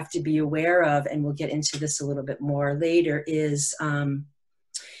things you have to be aware of, and we'll get into this a little bit more later, is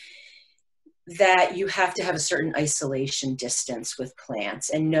that you have to have a certain isolation distance with plants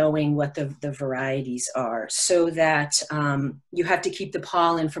and knowing what the varieties are, so that you have to keep the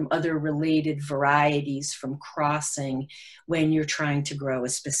pollen from other related varieties from crossing when you're trying to grow a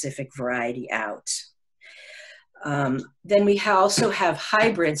specific variety out. Then we also have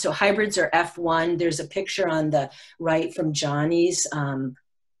hybrids. So hybrids are F1. There's a picture on the right from Johnny's.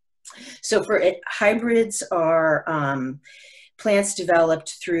 So for it, hybrids are plants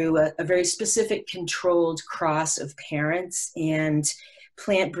developed through a very specific controlled cross of parents, and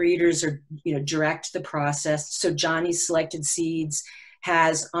plant breeders direct the process. So Johnny's Selected Seeds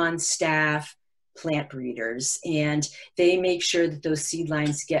has on staff plant breeders, and they make sure that those seed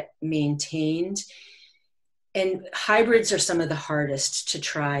lines get maintained. And hybrids are some of the hardest to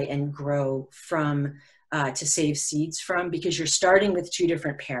try and grow from, to save seeds from, because you're starting with two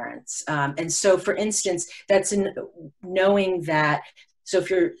different parents. And so for instance, that's in knowing that, so if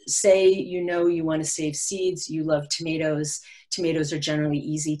you're, say, you want to save seeds, you love tomatoes, tomatoes are generally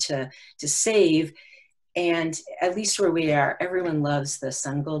easy to save. And at least where we are, everyone loves the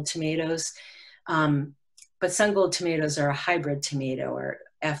Sun Gold tomatoes. But Sun Gold tomatoes are a hybrid tomato, or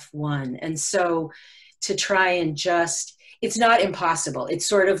F1. And so to try and it's not impossible. It's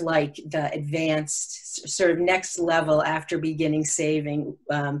sort of like the advanced, sort of next level after beginning saving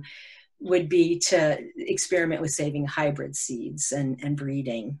would be to experiment with saving hybrid seeds and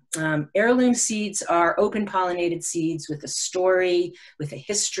breeding. Heirloom seeds are open pollinated seeds with a story, with a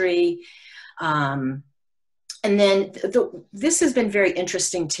history. And then this has been very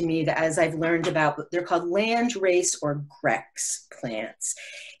interesting to me, that as I've learned about, they're called landrace or Grex plants.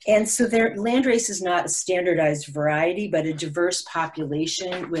 And so their landrace is not a standardized variety, but a diverse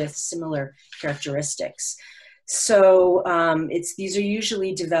population with similar characteristics. So these are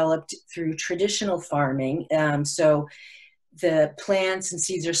usually developed through traditional farming. So the plants and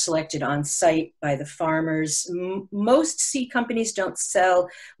seeds are selected on site by the farmers. Most seed companies don't sell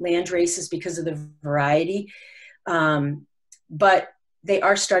land races because of the variety, but they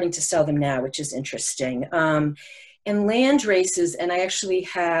are starting to sell them now, which is interesting. And land races, and I actually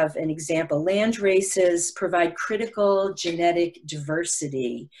have an example, land races provide critical genetic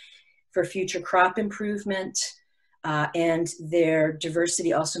diversity for future crop improvement, and their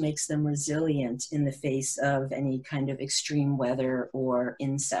diversity also makes them resilient in the face of any kind of extreme weather or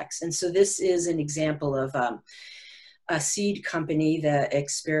insects. And so this is an example of a seed company, the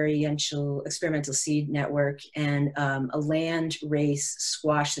Experimental Seed Network, and a land race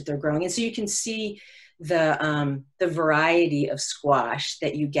squash that they're growing. And so you can see the variety of squash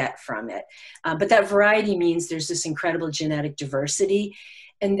that you get from it. But that variety means there's this incredible genetic diversity,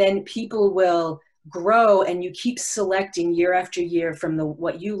 and then people will grow, and you keep selecting year after year from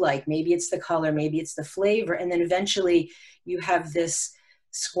what you like. Maybe it's the color, maybe it's the flavor, and then eventually you have this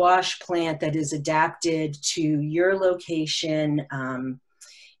squash plant that is adapted to your location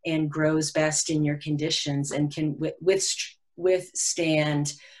and grows best in your conditions and can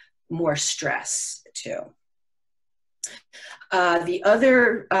withstand more stress too. The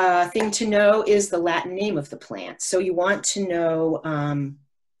other thing to know is the Latin name of the plant. So you want to know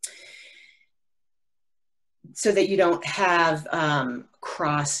so that you don't have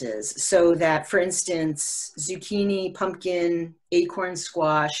crosses. So that, for instance, zucchini, pumpkin, acorn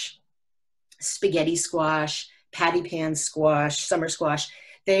squash, spaghetti squash, patty pan squash, summer squash,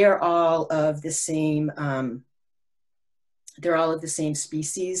 they are all of the same, they're all of the same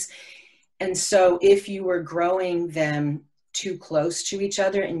species. And so if you were growing them too close to each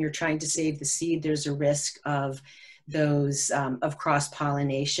other and you're trying to save the seed, there's a risk of those of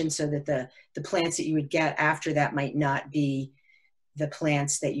cross-pollination, so that the plants that you would get after that might not be the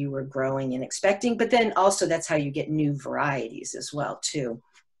plants that you were growing and expecting. But then also that's how you get new varieties as well too.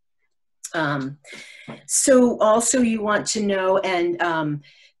 So also you want to know, and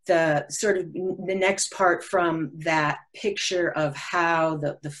the sort of the next part from that picture of how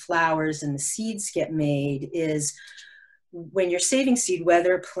the flowers and the seeds get made is, when you're saving seed,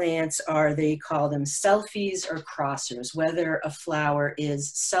 whether plants are, they call them selfies or crossers, whether a flower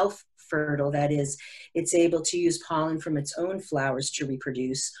is self-fertile, that is, it's able to use pollen from its own flowers to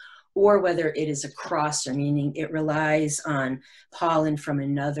reproduce, or whether it is a crosser, meaning it relies on pollen from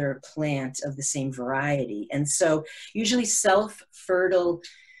another plant of the same variety. And so usually self-fertile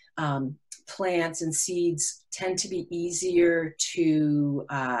plants and seeds tend to be easier to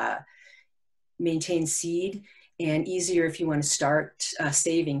maintain seed, and easier if you want to start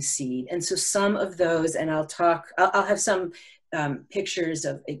saving seed. And so some of those, and I'll have some pictures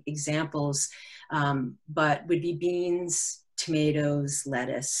of examples, but would be beans, tomatoes,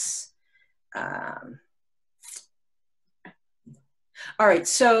 lettuce. All right,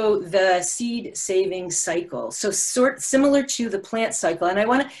 so the seed saving cycle. So similar to the plant cycle, and I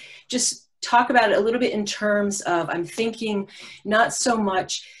want to just talk about it a little bit in terms of, I'm thinking not so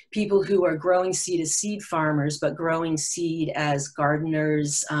much people who are growing seed as seed farmers, but growing seed as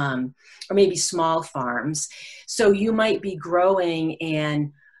gardeners, or maybe small farms. So you might be growing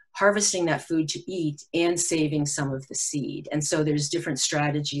and harvesting that food to eat and saving some of the seed. And so there's different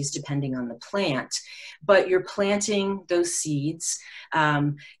strategies depending on the plant, but you're planting those seeds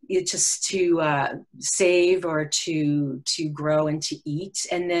just to save or to grow and to eat.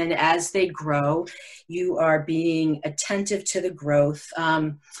 And then as they grow, you are being attentive to the growth.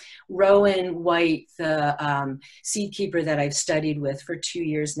 Rowan White, the seed keeper that I've studied with for 2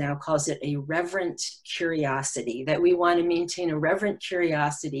 years now, calls it a reverent curiosity, that we want to maintain a reverent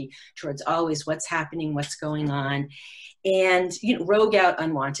curiosity towards always what's happening, what's going on, and rogue out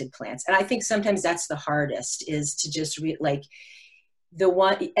unwanted plants. And I think sometimes that's the hardest, is to just like the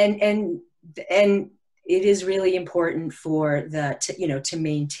one, and it is really important for to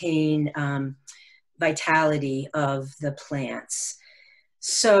maintain vitality of the plants.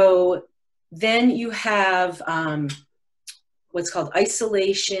 So then you have what's called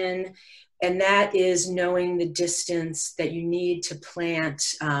isolation, and that is knowing the distance that you need to plant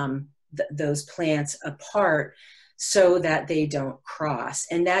those plants apart so that they don't cross.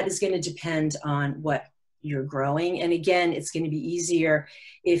 And that is going to depend on what you're growing. And again, it's going to be easier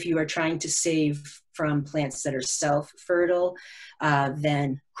if you are trying to save from plants that are self-fertile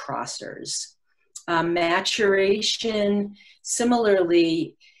than crossers. Maturation,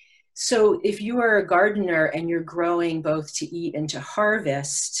 similarly. So if you are a gardener and you're growing both to eat and to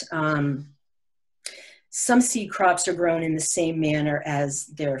harvest, some seed crops are grown in the same manner as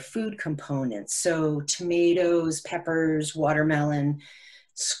their food components. So tomatoes, peppers, watermelon,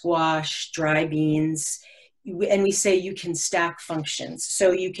 squash, dry beans, and we say you can stack functions.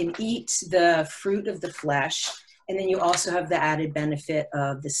 So you can eat the fruit of the flesh, and then you also have the added benefit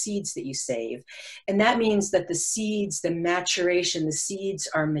of the seeds that you save. And that means that the seeds, the maturation, the seeds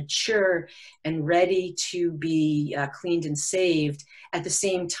are mature and ready to be cleaned and saved at the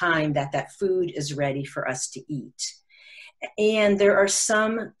same time that that food is ready for us to eat. And there are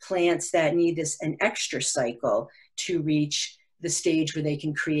some plants that need an extra cycle to reach the stage where they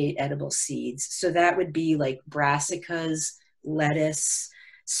can create edible seeds. So that would be like brassicas, lettuce,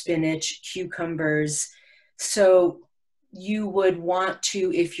 spinach, cucumbers. So you would want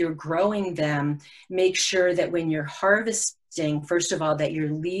to, if you're growing them, make sure that when you're harvesting, first of all, that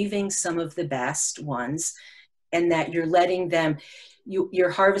you're leaving some of the best ones and that you're letting them, you're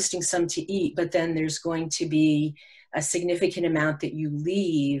harvesting some to eat, but then there's going to be a significant amount that you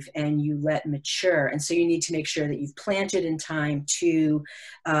leave and you let mature. And so you need to make sure that you've planted in time to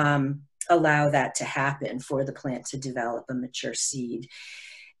allow that to happen, for the plant to develop a mature seed.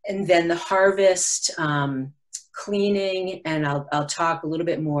 And then the harvest, cleaning, and I'll talk a little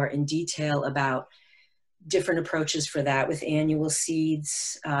bit more in detail about different approaches for that with annual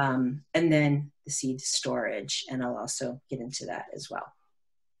seeds, and then the seed storage, and I'll also get into that as well.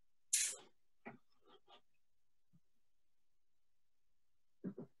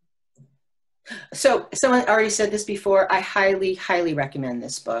 So someone already said this before, I highly, highly recommend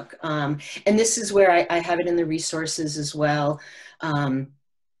this book. And this is where I have it in the resources as well.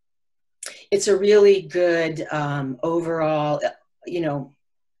 It's a really good overall, you know,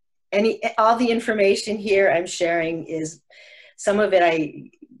 all the information here I'm sharing is, some of it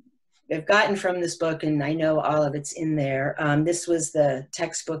I've gotten from this book, and I know all of it's in there. This was the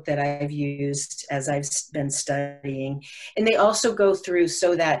textbook that I've used as I've been studying. And they also go through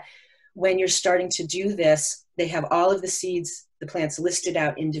so that when you're starting to do this, they have all of the seeds, the plants listed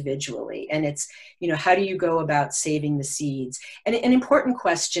out individually. And it's, you know, how do you go about saving the seeds? And important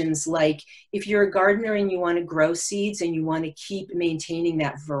questions like, if you're a gardener and you want to grow seeds and you want to keep maintaining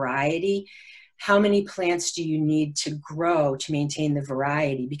that variety, how many plants do you need to grow to maintain the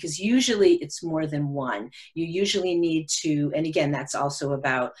variety? Because usually it's more than one. You usually need to, and again, that's also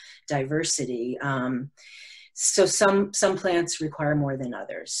about diversity. So some plants require more than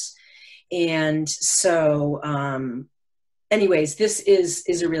others. And so anyways, this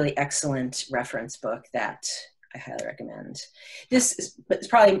is a really excellent reference book that I highly recommend. This is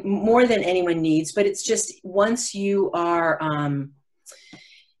probably more than anyone needs, but it's just, once you are,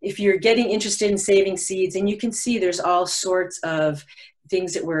 if you're getting interested in saving seeds, and you can see there's all sorts of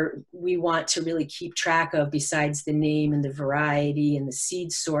things that we want to really keep track of besides the name and the variety and the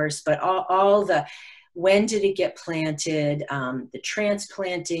seed source, but all the, when did it get planted, the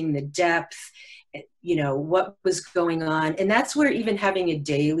transplanting, the depth, you know, what was going on. And that's where even having a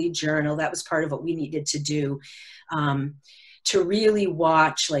daily journal, that was part of what we needed to do, to really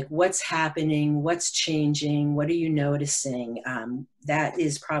watch like what's happening, what's changing, what are you noticing. That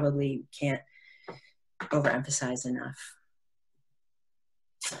is probably, can't overemphasize enough.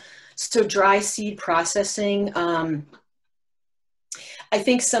 So dry seed processing. I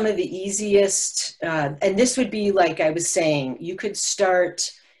think some of the easiest, and this would be like I was saying, you could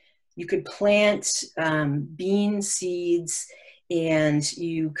plant bean seeds and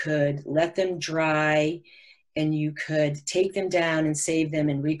you could let them dry, and you could take them down and save them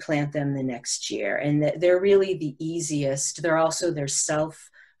and replant them the next year. And they're really the easiest. They're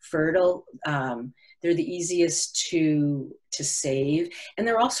self-fertile. They're the easiest to save. And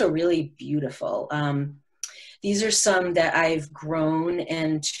they're also really beautiful. These are some that I've grown,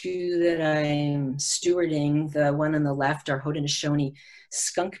 and two that I'm stewarding. The one on the left are Haudenosaunee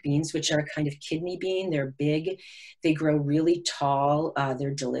skunk beans, which are kind of kidney bean. They're big. They grow really tall.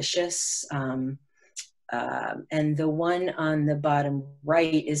 They're delicious. And the one on the bottom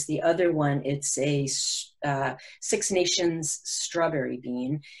right is the other one. It's a Six Nations strawberry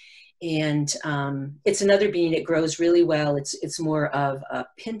bean. And it's another bean. It grows really well. It's more of a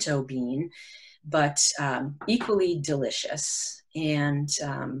pinto bean, but equally delicious and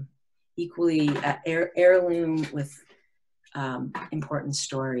equally heirloom with important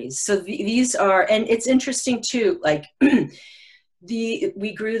stories. So these are, and it's interesting too, like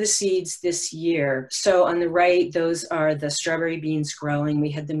we grew the seeds this year. So on the right, those are the strawberry beans growing. We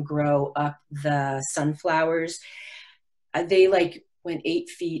had them grow up the sunflowers. They like went 8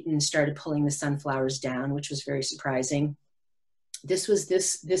 feet and started pulling the sunflowers down, which was very surprising. This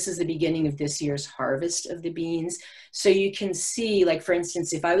is the beginning of this year's harvest of the beans. So you can see, like, for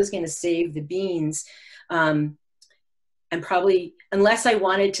instance, if I was going to save the beans, I'm probably, unless I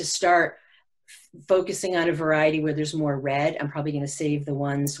wanted to start focusing on a variety where there's more red, I'm probably going to save the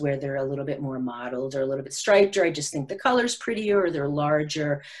ones where they're a little bit more mottled or a little bit striped, or I just think the color's prettier, or they're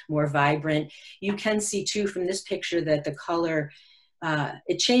larger, more vibrant. You can see too from this picture that the color,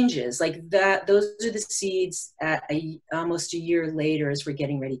 it changes like that. Those are the seeds at almost a year later as we're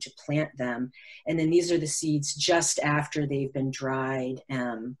getting ready to plant them. And then these are the seeds just after they've been dried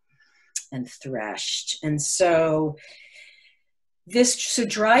and threshed. And so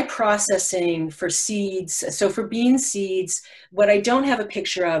dry processing for seeds. So for bean seeds, what I don't have a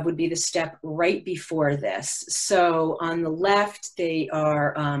picture of would be the step right before this. So on the left, they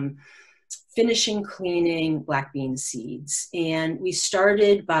are finishing cleaning black bean seeds. And we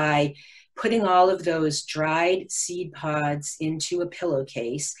started by putting all of those dried seed pods into a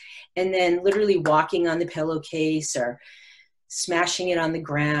pillowcase, and then literally walking on the pillowcase or smashing it on the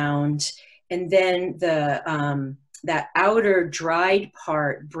ground. And then that outer dried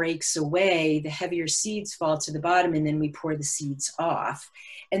part breaks away, the heavier seeds fall to the bottom, and then we pour the seeds off.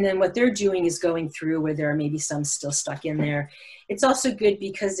 And then what they're doing is going through where there are maybe some still stuck in there. It's also good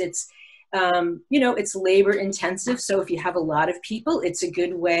because it's, it's labor intensive. So if you have a lot of people, it's a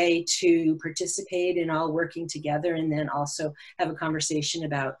good way to participate in all working together, and then also have a conversation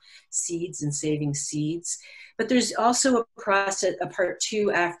about seeds and saving seeds. But there's also a process, a part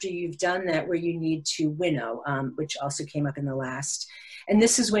 2 after you've done that, where you need to winnow, which also came up in the last. And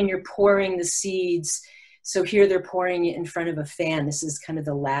this is when you're pouring the seeds. So here they're pouring it in front of a fan. This is kind of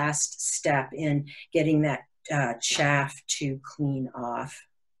the last step in getting that chaff to clean off.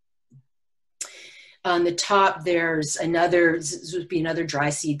 On the top, there's this would be another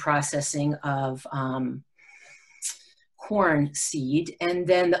dry seed processing of corn seed. And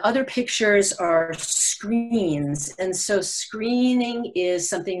then the other pictures are screens. And so screening is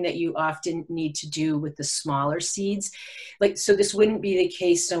something that you often need to do with the smaller seeds. So this wouldn't be the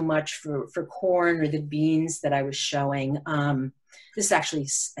case so much for corn or the beans that I was showing. This is actually,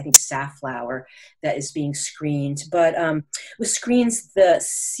 I think, safflower that is being screened. But with screens, the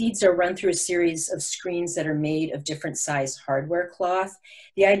seeds are run through a series of screens that are made of different size hardware cloth.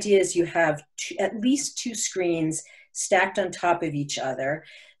 The idea is you have at least 2 screens stacked on top of each other,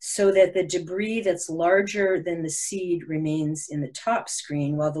 so that the debris that's larger than the seed remains in the top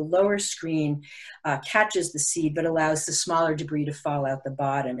screen, while the lower screen catches the seed but allows the smaller debris to fall out the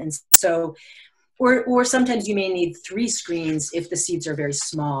bottom. And so, or sometimes you may need 3 screens if the seeds are very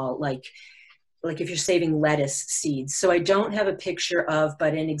small, like if you're saving lettuce seeds. So I don't have a picture of,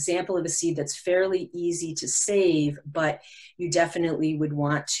 but an example of a seed that's fairly easy to save, but you definitely would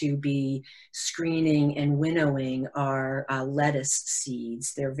want to be screening and winnowing are lettuce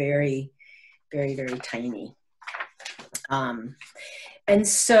seeds. They're very, very, very tiny. And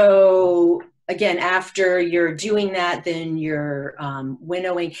so, again, after you're doing that, then you're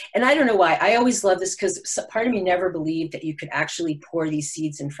winnowing. And I don't know why. I always love this because part of me never believed that you could actually pour these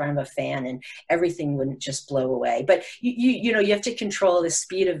seeds in front of a fan and everything wouldn't just blow away. But you have to control the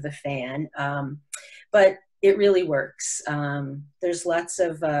speed of the fan. But it really works. There's lots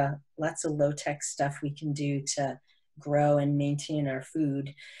of low-tech stuff we can do to grow and maintain our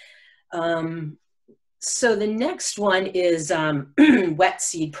food. So the next one is wet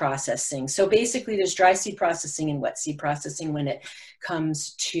seed processing. So basically there's dry seed processing and wet seed processing when it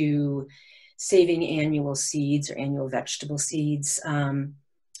comes to saving annual seeds or annual vegetable seeds.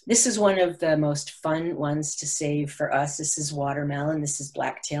 This is one of the most fun ones to save for us. This is watermelon. This is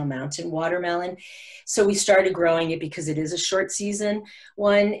Blacktail Mountain watermelon. So we started growing it because it is a short season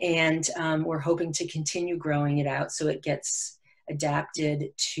one, and we're hoping to continue growing it out so it gets adapted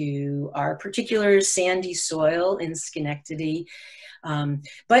to our particular sandy soil in Schenectady.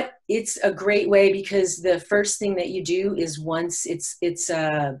 But it's a great way because the first thing that you do is once it's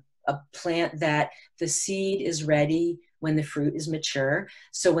a plant that the seed is ready when the fruit is mature.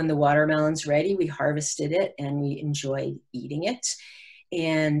 So when the watermelon's ready, we harvested it and we enjoyed eating it.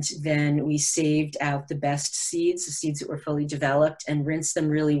 And then we saved out the best seeds, the seeds that were fully developed, and rinsed them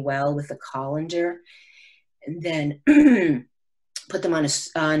really well with a colander. And then put them on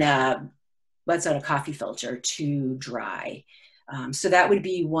a coffee filter to dry. So that would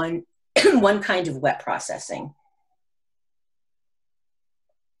be one kind of wet processing.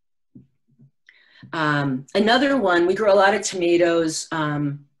 Another one, we grow a lot of tomatoes. We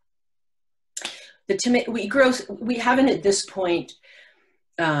haven't at this point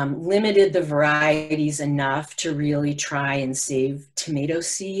limited the varieties enough to really try and save tomato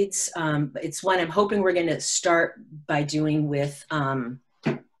seeds. It's one I'm hoping we're going to start by doing with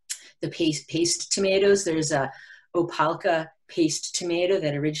the paste tomatoes. There's a Opalka paste tomato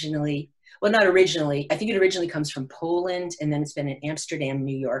that originally, well, not originally, I think it originally comes from Poland, and then it's been in Amsterdam,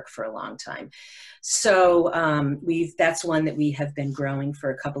 New York for a long time. So that's one that we have been growing for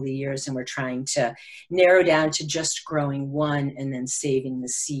a couple of years, and we're trying to narrow down to just growing one and then saving the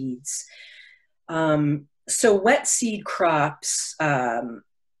seeds. So wet seed crops,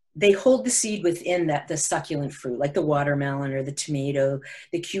 they hold the seed within the succulent fruit, like the watermelon or the tomato,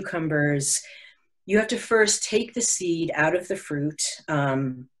 the cucumbers. You have to first take the seed out of the fruit.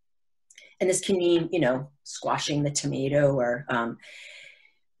 And this can mean, squashing the tomato or,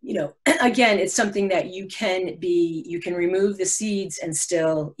 again, it's something that you can remove the seeds and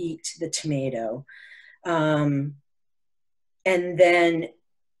still eat the tomato. And then,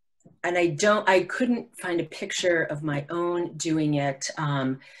 I couldn't find a picture of my own doing it.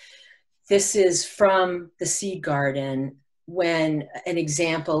 This is from the seed garden, when an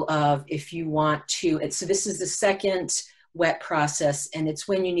example of if you want to, so this is the second wet process, and it's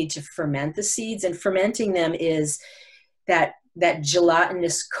when you need to ferment the seeds, and fermenting them is that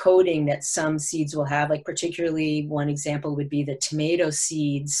gelatinous coating that some seeds will have, like particularly one example would be the tomato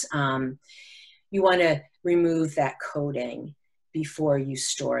seeds. You want to remove that coating before you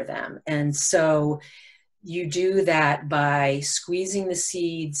store them. And so you do that by squeezing the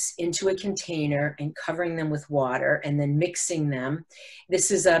seeds into a container and covering them with water and then mixing them. This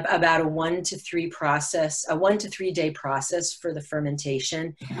is about a 1 to 3 day process for the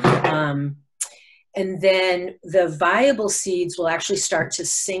fermentation. And then the viable seeds will actually start to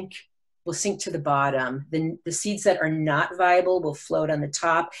sink to the bottom. The seeds that are not viable will float on the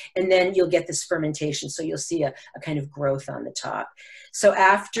top, and then you'll get this fermentation. So you'll see a kind of growth on the top. So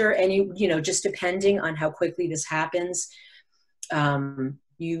after just depending on how quickly this happens,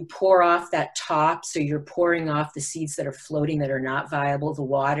 you pour off that top. So you're pouring off the seeds that are floating, that are not viable, the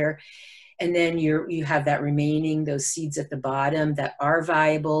water. And then you have that remaining, those seeds at the bottom that are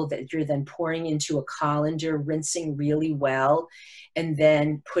viable, that you're then pouring into a colander, rinsing really well, and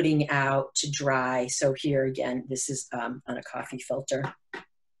then putting out to dry. So here again, this is on a coffee filter.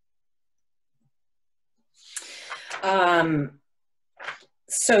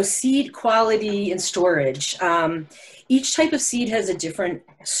 So seed quality and storage. Each type of seed has a different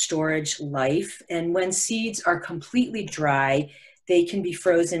storage life. And when seeds are completely dry, they can be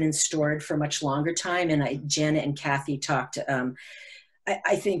frozen and stored for much longer time. And Janet and Kathy talked,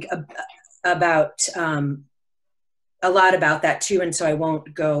 I think, about a lot about that too. And so I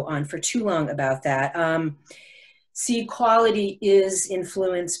won't go on for too long about that. Seed quality is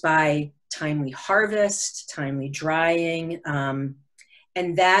influenced by timely harvest, timely drying,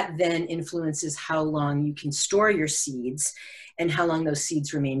 and that then influences how long you can store your seeds and how long those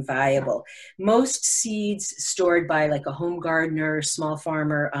seeds remain viable. Most seeds stored by like a home gardener, small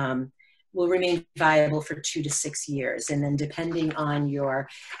farmer, will remain viable for 2 to 6 years. And then depending on your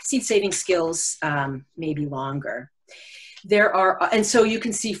seed saving skills, maybe longer. And so you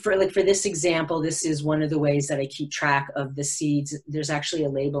can see for this example, this is one of the ways that I keep track of the seeds. There's actually a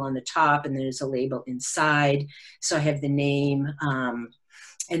label on the top and there's a label inside. So I have the name,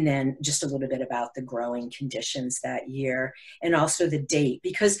 and then just a little bit about the growing conditions that year, and also the date,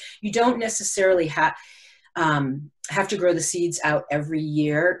 because you don't necessarily have to grow the seeds out every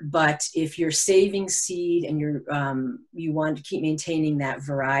year. But if you're saving seed and you want to keep maintaining that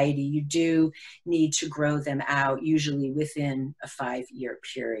variety, you do need to grow them out, usually within a 5-year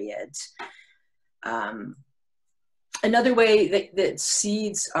period. Another way that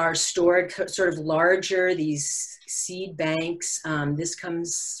seeds are stored, sort of larger, these seed banks, this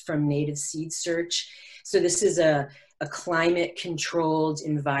comes from Native Seed Search. So this is a climate-controlled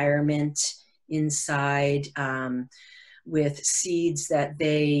environment inside with seeds that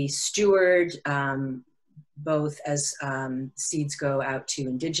they steward, both as seeds go out to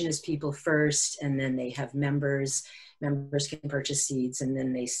indigenous people first, and then they have members can purchase seeds, and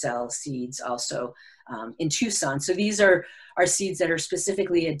then they sell seeds also in Tucson. So these are seeds that are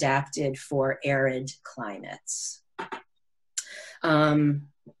specifically adapted for arid climates. And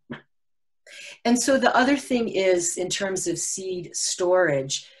so the other thing is, in terms of seed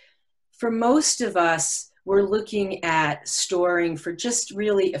storage, for most of us, we're looking at storing for just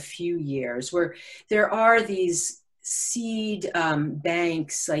really a few years, where there are these seed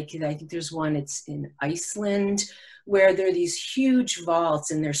banks, like I think there's one, it's in Iceland, where there are these huge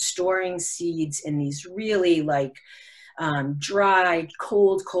vaults and they're storing seeds in these really dry,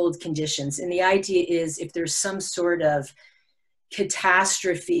 cold conditions. And the idea is if there's some sort of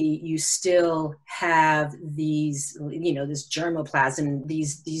catastrophe, you still have these, this germplasm,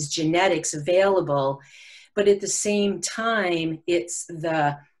 these genetics available. But at the same time, it's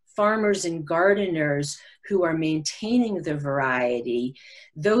the farmers and gardeners who are maintaining the variety.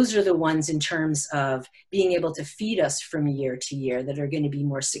 Those are the ones, in terms of being able to feed us from year to year, that are going to be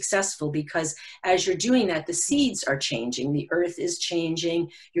more successful, because as you're doing that, the seeds are changing, the earth is changing,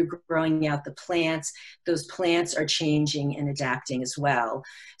 you're growing out the plants, those plants are changing and adapting as well.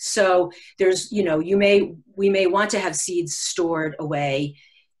 So there's, we may want to have seeds stored away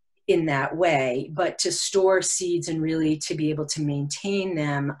in that way, but to store seeds and really to be able to maintain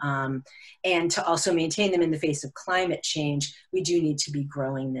them, and to also maintain them in the face of climate change, we do need to be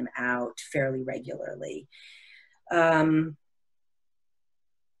growing them out fairly regularly. So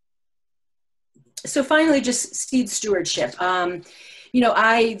finally, just seed stewardship.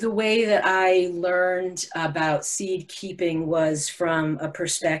 The way that I learned about seed keeping was from an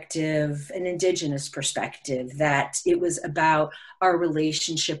indigenous perspective, that it was about our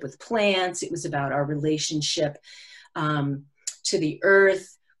relationship with plants. It was about our relationship to the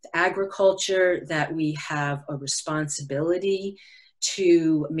earth, agriculture, that we have a responsibility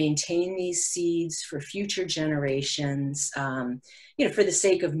to maintain these seeds for future generations, for the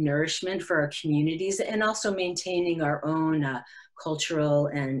sake of nourishment for our communities, and also maintaining our own cultural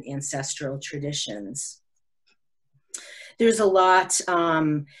and ancestral traditions. There's a lot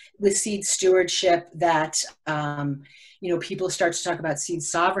with seed stewardship that, people start to talk about seed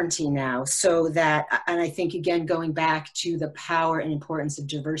sovereignty now. So that, and I think, again, going back to the power and importance of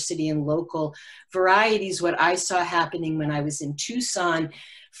diversity and local varieties, what I saw happening when I was in Tucson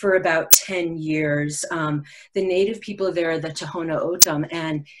for about 10 years, the native people there, the Tohono O'odham,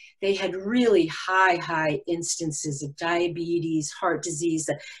 and they had really high instances of diabetes, heart disease,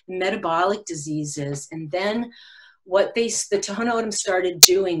 metabolic diseases. And then what the Tohono O'odham started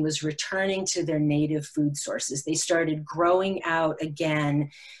doing was returning to their native food sources. They started growing out again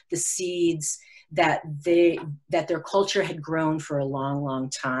the seeds that their culture had grown for a long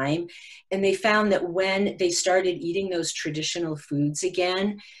time. And they found that when they started eating those traditional foods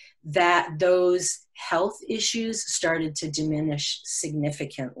again, that those health issues started to diminish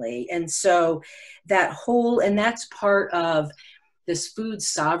significantly. And so that's part of this food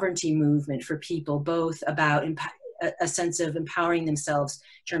sovereignty movement for people, both about a sense of empowering themselves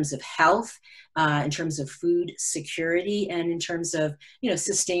in terms of health, in terms of food security, and in terms of,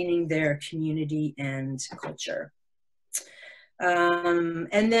 sustaining their community and culture.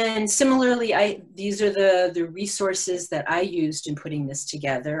 And then similarly, these are the resources that I used in putting this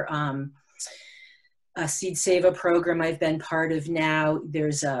together. A Seed Seva program I've been part of now.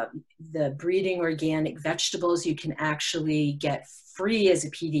 There's the breeding organic vegetables you can actually get free as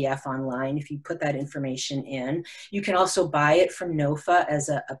a PDF online if you put that information in. You can also buy it from NOFA as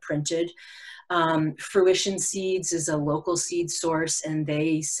a printed. Fruition Seeds is a local seed source, and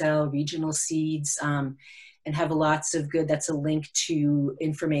they sell regional seeds and have lots of that's a link to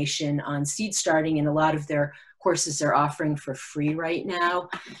information on seed starting, and a lot of their courses they're offering for free right now.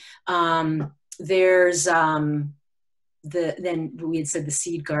 There's then we had said the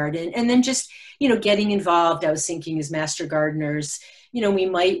seed garden, and then just, getting involved. I was thinking, as master gardeners, we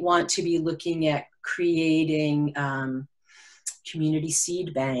might want to be looking at creating community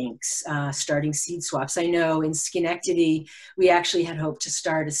seed banks, starting seed swaps. I know in Schenectady, we actually had hoped to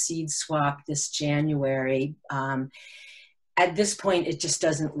start a seed swap this January. At this point, it just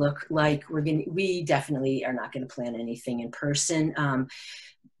doesn't look like we definitely are not going to plan anything in person.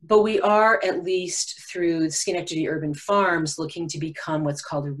 But we are, at least through Schenectady Urban Farms, looking to become what's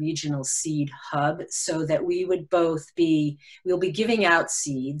called a regional seed hub, so that we'll be giving out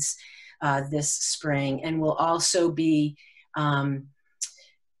seeds this spring, and we'll also be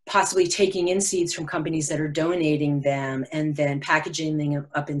possibly taking in seeds from companies that are donating them, and then packaging them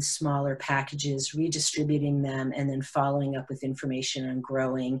up in smaller packages, redistributing them, and then following up with information on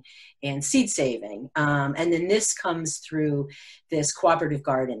growing and seed saving. And then this comes through this Cooperative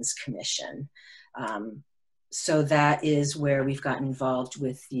Gardens Commission. So that is where we've gotten involved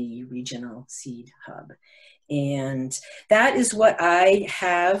with the Regional Seed Hub. And that is what I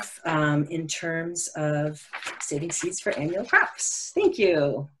have in terms of saving seeds for annual crops. Thank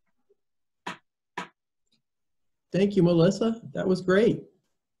you. Thank you, Melissa. That was great.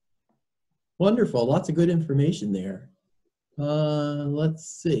 Wonderful. Lots of good information there. Let's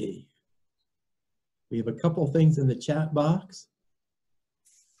see. We have a couple things in the chat box.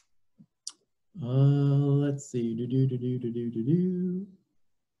 Let's see.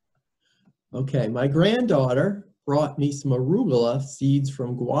 Okay, my granddaughter brought me some arugula seeds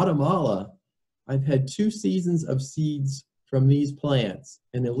from Guatemala. I've had 2 seasons of seeds from these plants.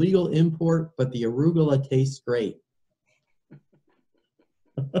 An illegal import, but the arugula tastes great.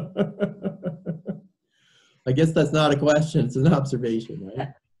 I guess that's not a question, it's an observation, right?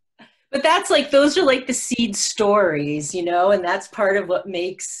 But that's like, those are like the seed stories, you know, and that's part of what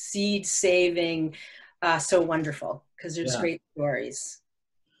makes seed saving so wonderful, because there's great stories.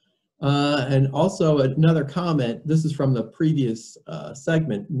 And also another comment, this is from the previous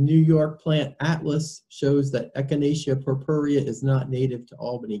segment, New York Plant Atlas shows that Echinacea purpurea is not native to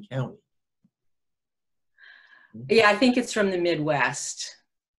Albany County. Yeah, I think it's from the Midwest.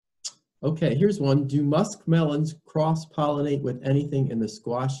 Okay, here's one. Do muskmelons cross-pollinate with anything in the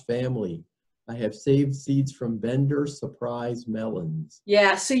squash family? I have saved seeds from vendor surprise melons.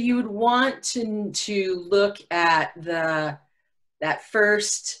 Yeah, so you would want to look at that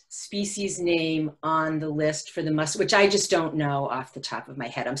first species name on the list for the musk, which I just don't know off the top of my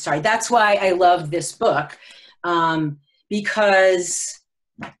head. I'm sorry. That's why I love this book, because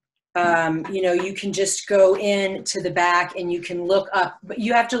you know, you can just go into the back and you can look up, but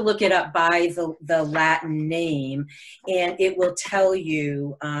you have to look it up by the Latin name, and it will tell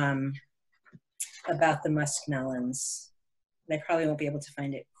you about the muskmelons. I probably won't be able to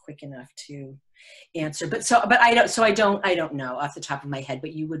find it quick enough to answer, I don't know off the top of my head,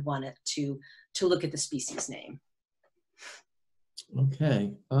 but you would want it to look at the species name.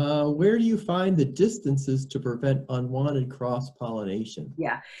 Okay, where do you find the distances to prevent unwanted cross-pollination?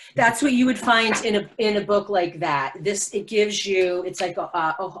 Yeah, that's what you would find in a book like that. It gives you, it's like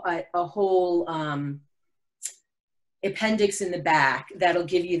a whole appendix in the back that'll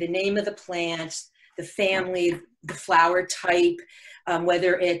give you the name of the plant, the family, the flower type,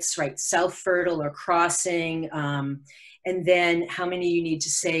 whether it's self-fertile or crossing, and then how many you need to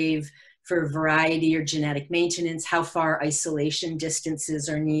save for variety or genetic maintenance, how far isolation distances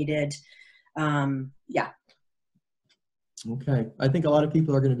are needed. Yeah. Okay, I think a lot of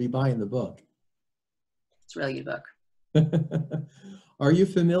people are going to be buying the book. It's a really good book. Are you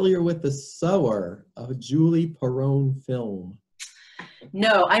familiar with The Sower, a Julie Perron film?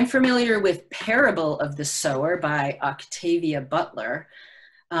 No, I'm familiar with Parable of the Sower by Octavia Butler,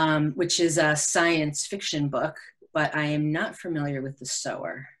 which is a science fiction book, but I am not familiar with The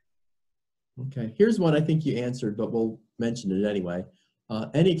Sower. Okay, here's one I think you answered, but we'll mention it anyway.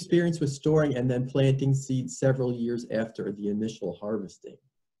 Any experience with storing and then planting seeds several years after the initial harvesting?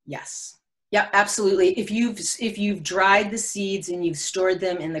 Yes. Yeah, absolutely. If you've dried the seeds and you've stored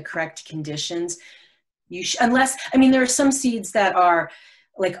them in the correct conditions, unless, I mean, there are some seeds that are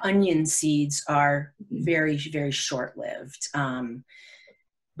like onion seeds are very, very short-lived.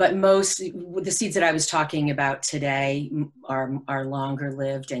 But most, the seeds that I was talking about today are longer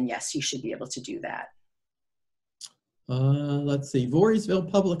lived, and yes, you should be able to do that. Let's see, Voorheesville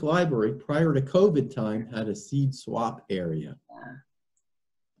Public Library prior to COVID time had a seed swap area.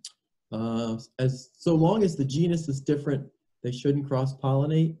 Yeah. So long as the genus is different, they shouldn't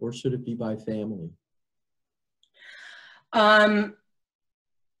cross-pollinate, or should it be by family? I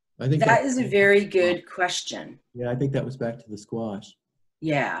think that is a very good question. Yeah, I think that was back to the squash.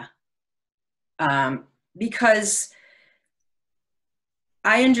 Yeah, because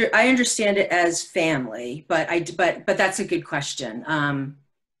I understand it as family, but that's a good question.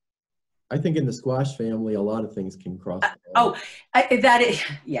 I think in the squash family, a lot of things can cross.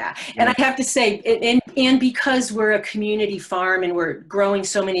 Yeah. And I have to say, and because we're a community farm and we're growing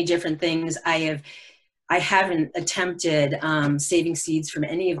so many different things, I haven't attempted saving seeds from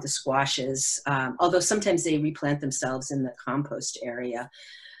any of the squashes, although sometimes they replant themselves in the compost area.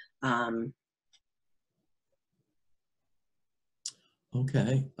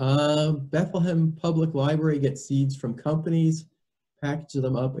 Okay. Bethlehem Public Library gets seeds from companies, package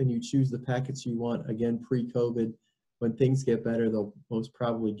them up, and you choose the packets you want. Again, pre-COVID. When things get better, they'll most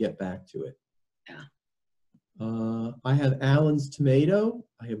probably get back to it. Yeah. I have Allen's tomato.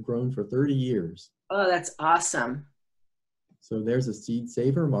 I have grown for 30 years. Oh, that's awesome. So there's a seed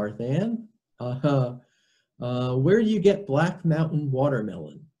saver, Martha Ann. Where do you get Black Mountain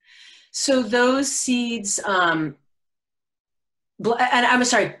watermelon? So those seeds, and I'm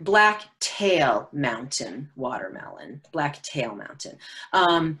sorry, Black Tail Mountain watermelon, Black Tail Mountain.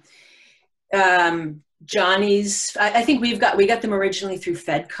 Johnny's, I think we got them originally through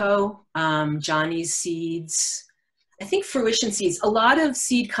Fedco, Johnny's Seeds. I think Fruition Seeds, a lot of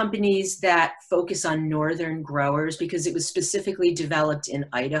seed companies that focus on northern growers because it was specifically developed in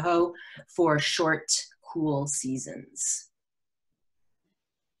Idaho for short, cool seasons.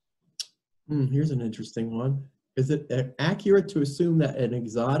 Here's an interesting one. Is it accurate to assume that an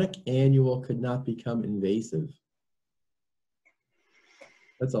exotic annual could not become invasive?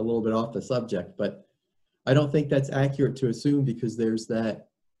 That's a little bit off the subject, but I don't think that's accurate to assume because there's that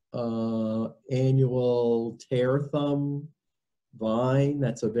annual tear thumb vine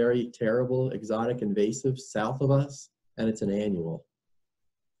that's a very terrible exotic invasive south of us, and it's an annual.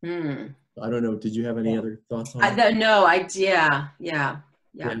 I don't know, did you have any other thoughts on that? No, yeah.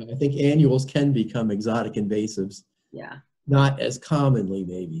 I think annuals can become exotic invasives. Yeah. Not as commonly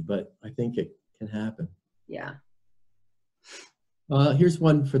maybe, but I think it can happen. Yeah. Here's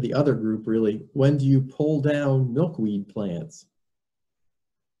one for the other group, really. When do you pull down milkweed plants?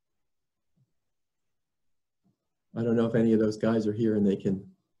 I don't know if any of those guys are here and they can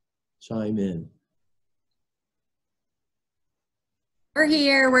chime in. We're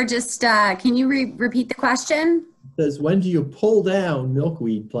here. We're just, can you repeat the question? It says, when do you pull down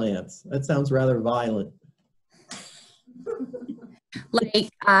milkweed plants? That sounds rather violent. Like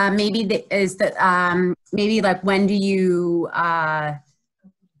maybe maybe like when do you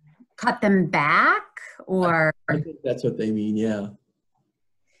cut them back, or? I think that's what they mean, yeah.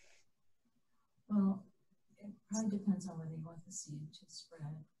 Well, it probably depends on whether you want the seed to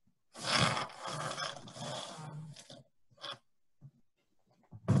spread.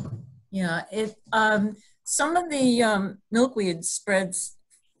 Yeah, some of the milkweed spreads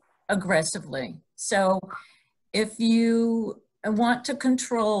aggressively. So if you want to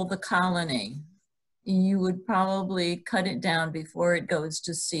control the colony, you would probably cut it down before it goes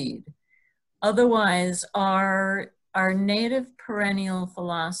to seed. Otherwise, our native perennial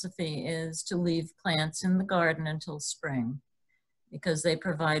philosophy is to leave plants in the garden until spring, because they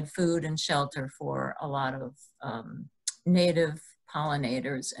provide food and shelter for a lot of native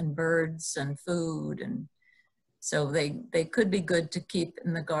pollinators and birds and food, and so they could be good to keep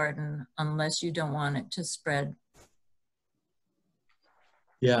in the garden unless you don't want it to spread.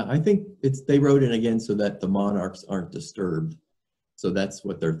 Yeah, I think they wrote in again so that the monarchs aren't disturbed. So that's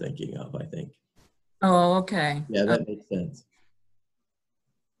what they're thinking of, I think. Oh, okay. Yeah, that makes sense.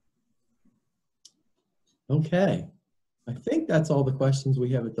 Okay, I think that's all the questions we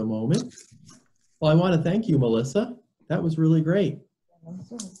have at the moment. Well, I want to thank you, Melissa. That was really great.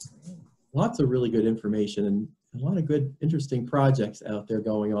 Lots of really good information and a lot of good, interesting projects out there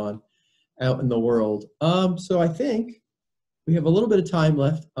going on out in the world. So I think we have a little bit of time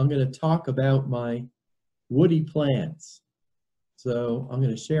left. I'm going to talk about my woody plants. So I'm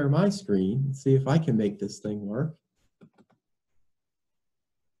going to share my screen and see if I can make this thing work.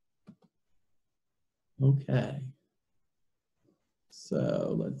 Okay.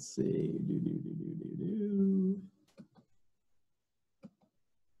 So let's see.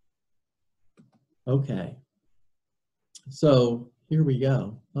 Okay. So here we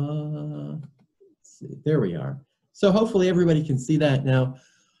go. Let's see. There we are. So hopefully everybody can see that. Now,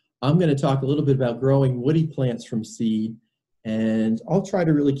 I'm going to talk a little bit about growing woody plants from seed, and I'll try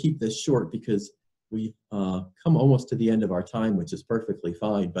to really keep this short because we've come almost to the end of our time, which is perfectly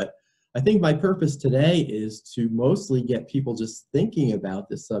fine. But I think my purpose today is to mostly get people just thinking about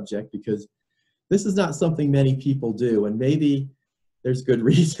this subject, because this is not something many people do, and maybe there's good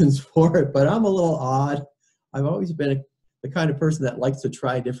reasons for it, but I'm a little odd. I've always been the kind of person that likes to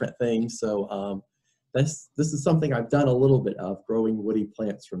try different things. So this is something I've done a little bit of, growing woody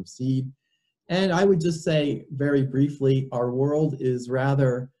plants from seed. And I would just say very briefly, our world is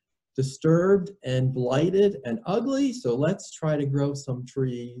rather disturbed and blighted and ugly. So let's try to grow some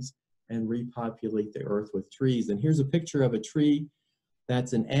trees and repopulate the earth with trees. And here's a picture of a tree.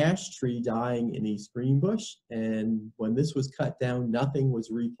 That's an ash tree dying in East Greenbush. And when this was cut down, nothing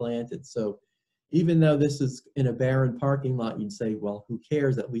was replanted. So even though this is in a barren parking lot, you'd say, well, who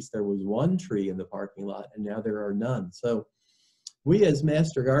cares? At least there was one tree in the parking lot, and now there are none. So we as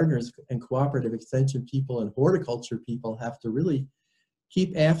master gardeners and cooperative extension people and horticulture people have to really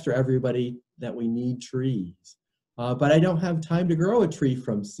keep after everybody that we need trees. But I don't have time to grow a tree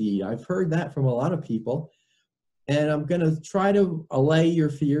from seed. I've heard that from a lot of people. And I'm going to try to allay your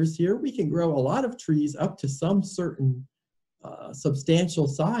fears here. We can grow a lot of trees up to some certain substantial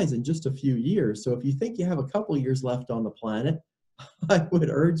size in just a few years. So if you think you have a couple years left on the planet, I would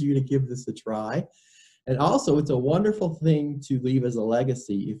urge you to give this a try. And also, it's a wonderful thing to leave as a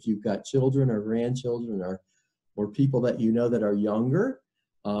legacy if you've got children or grandchildren or people that you know that are younger.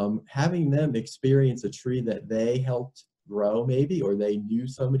 Having them experience a tree that they helped grow maybe, or they knew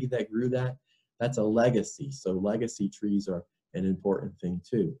somebody that grew that, that's a legacy. So legacy trees are an important thing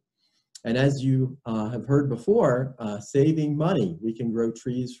too. And as you have heard before, saving money. We can grow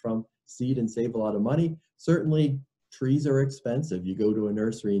trees from seed and save a lot of money. Certainly trees are expensive. You go to a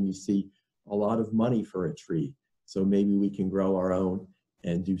nursery and you see a lot of money for a tree. So maybe we can grow our own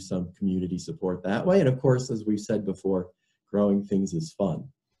and do some community support that way. And of course, as we've said before, growing things is fun.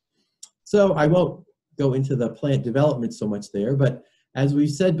 So I won't go into the plant development so much there, but as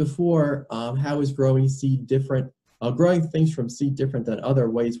we've said before, how is growing seed different, growing things from seed different than other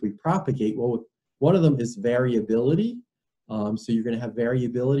ways we propagate? Well, one of them is variability. So you're going to have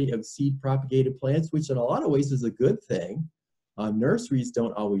variability of seed propagated plants, which in a lot of ways is a good thing. Nurseries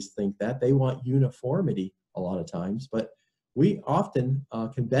don't always think that. They want uniformity a lot of times, but we often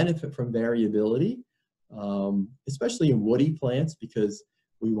can benefit from variability, especially in woody plants, because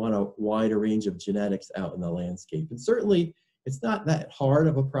we want a wider range of genetics out in the landscape. And certainly it's not that hard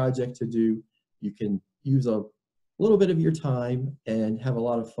of a project to do. You can use a little bit of your time and have a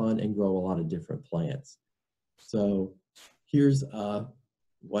lot of fun and grow a lot of different plants. So here's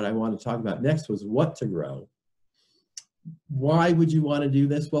what I want to talk about next was what to grow. Why would you want to do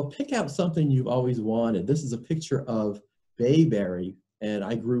this? Well, pick out something you've always wanted. This is a picture of bayberry, and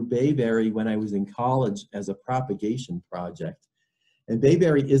I grew bayberry when I was in college as a propagation project. And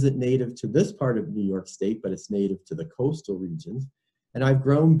bayberry isn't native to this part of New York State, but it's native to the coastal regions. And I've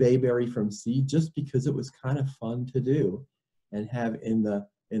grown bayberry from seed just because it was kind of fun to do and have in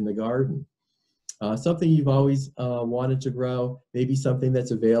the garden. Something you've always wanted to grow, maybe something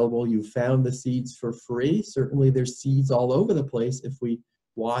that's available. You found the seeds for free. Certainly there's seeds all over the place. If we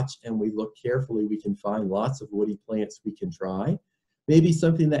watch and we look carefully, we can find lots of woody plants we can try. Maybe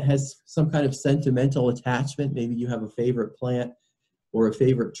something that has some kind of sentimental attachment. Maybe you have a favorite plant or a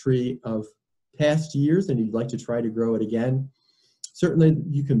favorite tree of past years and you'd like to try to grow it again. Certainly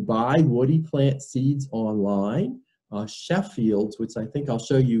you can buy woody plant seeds online. Sheffields, which I think I'll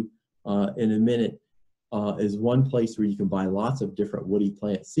show you in a minute, is one place where you can buy lots of different woody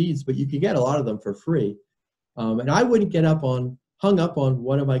plant seeds, but you can get a lot of them for free. And I wouldn't get hung up on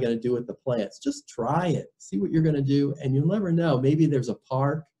what am I going to do with the plants. Just try it, see what you're going to do, and you'll never know. Maybe there's a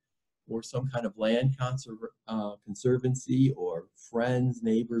park or some kind of land conservancy or friends,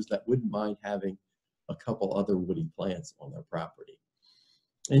 neighbors that wouldn't mind having a couple other woody plants on their property.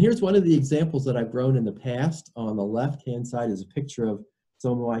 And here's one of the examples that I've grown in the past. On the left-hand side is a picture of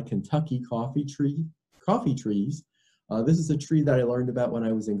some of my Kentucky coffee trees. This is a tree that I learned about when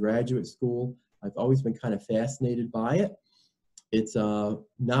I was in graduate school. I've always been kind of fascinated by it. It's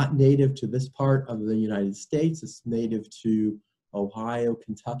not native to this part of the United States. It's native to Ohio,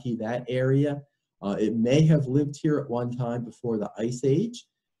 Kentucky, that area. It may have lived here at one time before the Ice Age.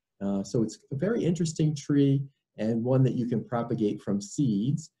 So it's a very interesting tree and one that you can propagate from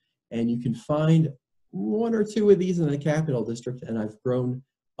seeds. And you can find one or two of these in the Capital District, and I've grown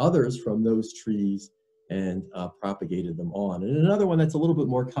others from those trees and propagated them on. And another one that's a little bit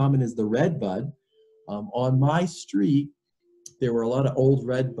more common is the redbud. On my street, there were a lot of old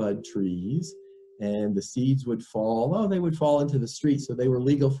redbud trees, and the seeds would fall. They would fall into the street, so they were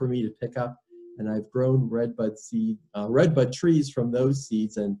legal for me to pick up. And I've grown redbud trees from those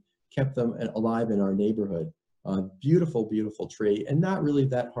seeds and kept them alive in our neighborhood. Beautiful, beautiful tree, and not really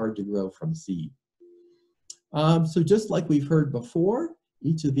that hard to grow from seed. So just like we've heard before,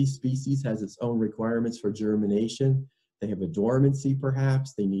 each of these species has its own requirements for germination. They have a dormancy,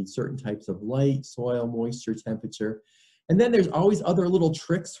 perhaps. They need certain types of light, soil, moisture, temperature. And then there's always other little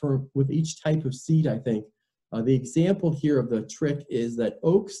tricks with each type of seed, I think. The example here of the trick is that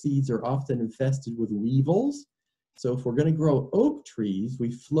oak seeds are often infested with weevils. So if we're going to grow oak trees,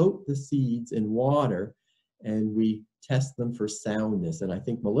 we float the seeds in water and we test them for soundness. And I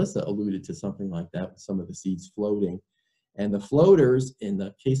think Melissa alluded to something like that with some of the seeds floating. And the floaters, in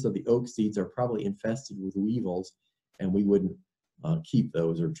the case of the oak seeds, are probably infested with weevils, and we wouldn't keep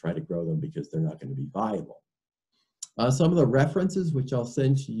those or try to grow them because they're not going to be viable. Some of the references, which I'll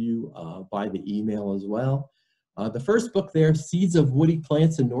send to you by the email as well. The first book there, Seeds of Woody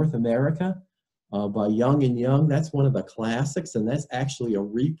Plants in North America by Young and Young. That's one of the classics, and that's actually a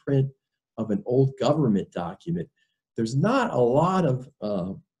reprint of an old government document. There's not a lot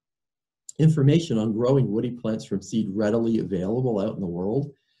of information on growing woody plants from seed readily available out in the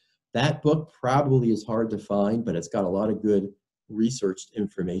world. That book probably is hard to find, but it's got a lot of good researched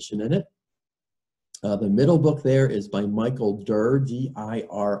information in it. The middle book there is by Michael Dirr,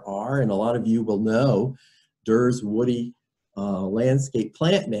 D-I-R-R, and a lot of you will know Dirr's Woody Landscape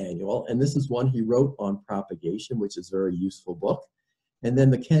Plant Manual, and this is one he wrote on propagation, which is a very useful book. And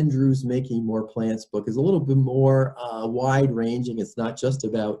then the Ken Drew's Making More Plants book is a little bit more wide-ranging. It's not just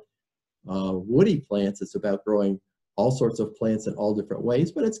about woody plants, it's about growing all sorts of plants in all different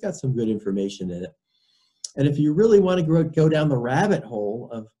ways, but it's got some good information in it. And if you really want to go down the rabbit hole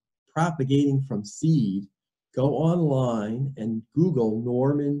of propagating from seed, go online and Google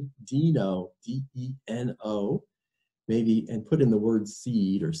Norman Deno, D-E-N-O, maybe, and put in the word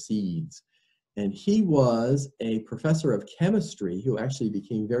seed or seeds. And he was a professor of chemistry who actually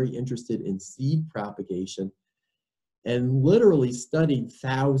became very interested in seed propagation and literally studied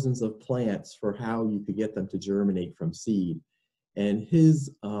thousands of plants for how you could get them to germinate from seed. And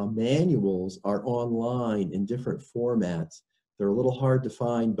his manuals are online in different formats. They're a little hard to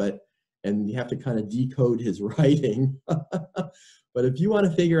find, and you have to kind of decode his writing. But if you want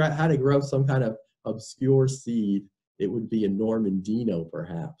to figure out how to grow some kind of obscure seed, it would be a Norman Dino,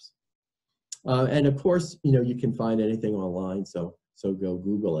 perhaps. And of course, you can find anything online, so go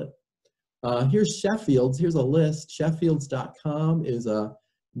Google it. Here's Sheffield's. Here's a list. Sheffields.com is a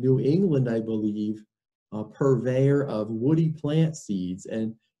New England, I believe, purveyor of woody plant seeds,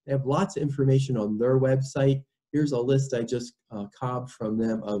 and they have lots of information on their website. Here's a list I just cobbed from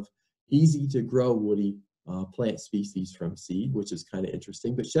them of easy to grow woody plant species from seed, which is kind of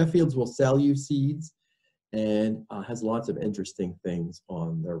interesting. But Sheffield's will sell you seeds and has lots of interesting things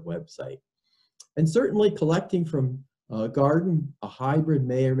on their website. And certainly collecting from a garden, a hybrid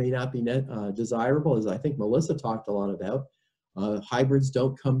may or may not be desirable, as I think Melissa talked a lot about. Hybrids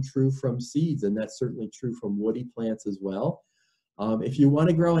don't come true from seeds, and that's certainly true from woody plants as well. If you want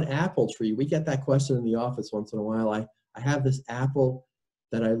to grow an apple tree, we get that question in the office once in a while. I have this apple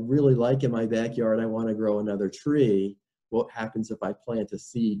that I really like in my backyard. I want to grow another tree. What happens if I plant a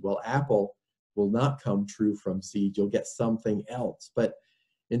seed? Well, apple will not come true from seed. You'll get something else. But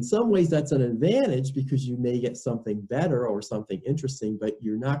in some ways, that's an advantage because you may get something better or something interesting, but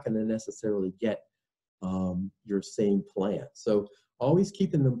you're not going to necessarily get your same plant. So always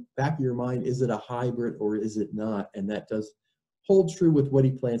keep in the back of your mind, is it a hybrid or is it not? And that does hold true with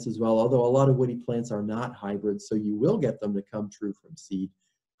woody plants as well, although a lot of woody plants are not hybrids, so you will get them to come true from seed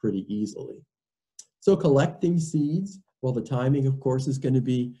pretty easily. So collecting seeds, well, the timing, of course, is going to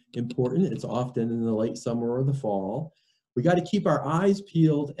be important. It's often in the late summer or the fall. We got to keep our eyes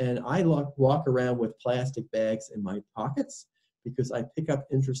peeled, and I walk around with plastic bags in my pockets because I pick up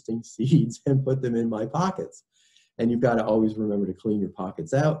interesting seeds and put them in my pockets. And you've got to always remember to clean your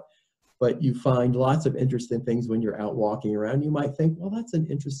pockets out. But you find lots of interesting things when you're out walking around. You might think, well, that's an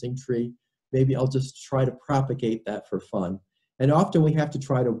interesting tree. Maybe I'll just try to propagate that for fun. And often we have to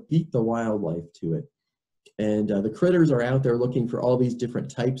try to beat the wildlife to it. And the critters are out there looking for all these different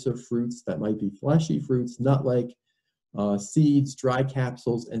types of fruits that might be fleshy fruits, nut-like, seeds, dry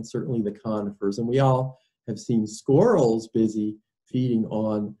capsules, and certainly the conifers. And we all have seen squirrels busy feeding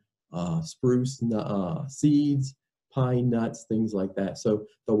on spruce seeds, pine nuts, things like that. So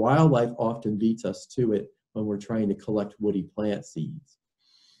the wildlife often beats us to it when we're trying to collect woody plant seeds.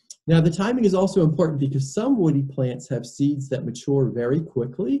 Now, the timing is also important because some woody plants have seeds that mature very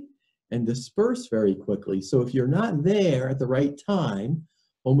quickly and disperse very quickly. So if you're not there at the right time,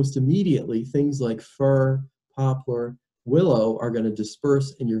 almost immediately, things like fir, poplar, willow are going to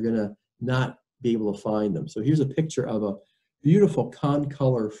disperse and you're going to not be able to find them. So here's a picture of a beautiful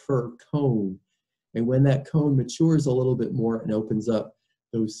concolor fir cone. And when that cone matures a little bit more and opens up,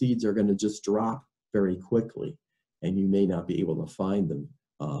 those seeds are going to just drop very quickly, and you may not be able to find them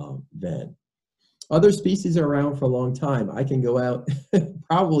then. Other species are around for a long time. I can go out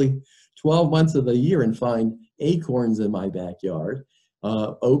probably 12 months of the year and find acorns in my backyard.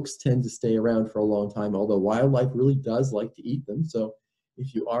 Oaks tend to stay around for a long time, although wildlife really does like to eat them. So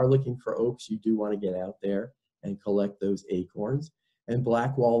if you are looking for oaks, you do want to get out there and collect those acorns. And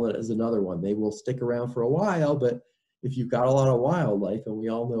black walnut is another one. They will stick around for a while, but if you've got a lot of wildlife, and we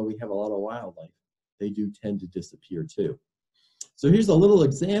all know we have a lot of wildlife, they do tend to disappear too. So here's a little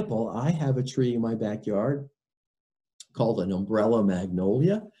example. I have a tree in my backyard called an umbrella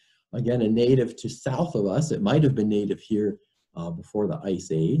magnolia. Again, a native to south of us. It might have been native here before the Ice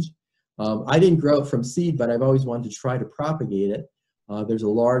Age. I didn't grow it from seed, but I've always wanted to try to propagate it. There's a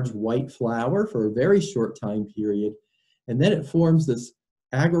large white flower for a very short time period, and then it forms this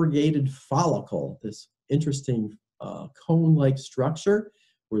aggregated follicle, this interesting cone-like structure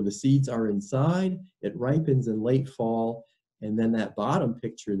where the seeds are inside. It ripens in late fall, and then that bottom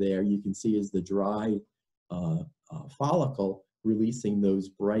picture there you can see is the dry follicle releasing those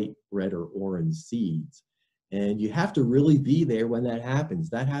bright red or orange seeds. And you have to really be there when that happens.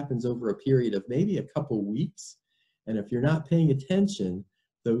 That happens over a period of maybe a couple weeks. And if you're not paying attention,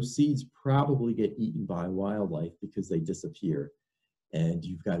 those seeds probably get eaten by wildlife because they disappear. And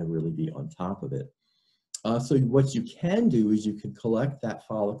you've got to really be on top of it. So what you can do is you can collect that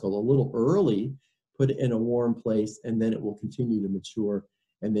follicle a little early, put it in a warm place, and then it will continue to mature.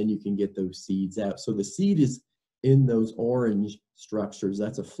 And then you can get those seeds out. So the seed is in those orange structures.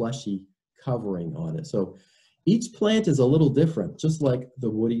 That's a fleshy covering on it. So each plant is a little different, just like the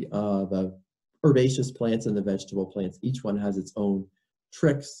woody, the herbaceous plants and the vegetable plants. Each one has its own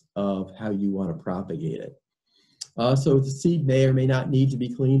tricks of how you want to propagate it. So the seed may or may not need to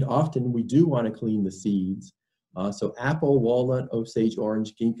be cleaned. Often we do want to clean the seeds. So apple, walnut, Osage,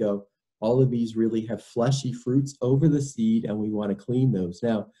 orange, ginkgo, all of these really have fleshy fruits over the seed, and we want to clean those.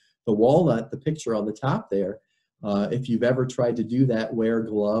 Now, the walnut, the picture on the top there, if you've ever tried to do that, wear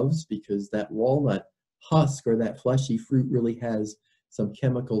gloves, because that walnut husk or that fleshy fruit really has some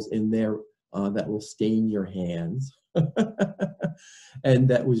chemicals in there that will stain your hands. And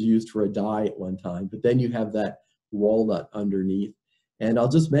that was used for a dye at one time. But then you have that walnut underneath. And I'll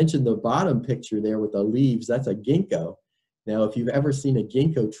just mention the bottom picture there with the leaves, that's a ginkgo. Now, if you've ever seen a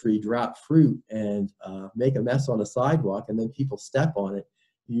ginkgo tree drop fruit and make a mess on a sidewalk and then people step on it,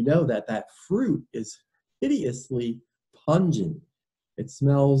 you know that that fruit is hideously pungent. It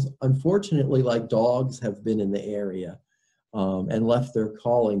smells, unfortunately, like dogs have been in the area and left their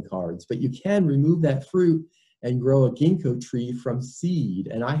calling cards. But you can remove that fruit and grow a ginkgo tree from seed.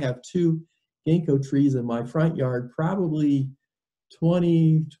 And I have 2 ginkgo trees in my front yard, probably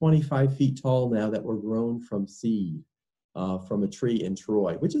 20, 25 feet tall now, that were grown from seed from a tree in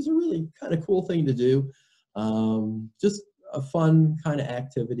Troy, which is a really kind of cool thing to do. Just a fun kind of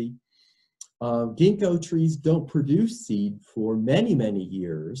activity. Ginkgo trees don't produce seed for many, many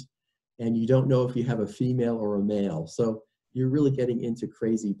years, and you don't know if you have a female or a male. So you're really getting into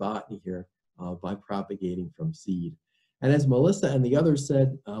crazy botany here by propagating from seed. And as Melissa and the others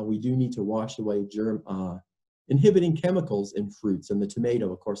said, we do need to wash away inhibiting chemicals in fruits, and the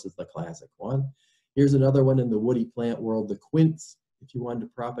tomato, of course, is the classic one. Here's another one in the woody plant world, the quince. If you wanted to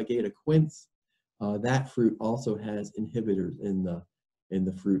propagate a quince, that fruit also has inhibitors in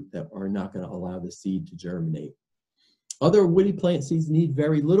the fruit that are not going to allow the seed to germinate. Other woody plant seeds need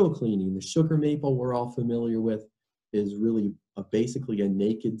very little cleaning. The sugar maple we're all familiar with is really basically a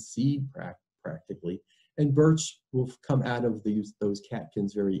naked seed practically. And birch will come out of those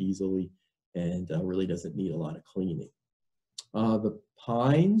catkins very easily and really doesn't need a lot of cleaning. The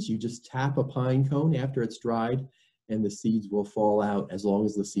pines, you just tap a pine cone after it's dried and the seeds will fall out as long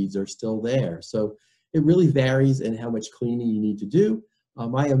as the seeds are still there. So it really varies in how much cleaning you need to do.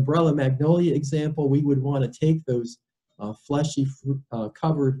 My umbrella magnolia example, we would want to take those fleshy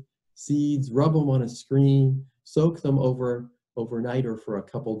covered seeds, rub them on a screen, soak them overnight or for a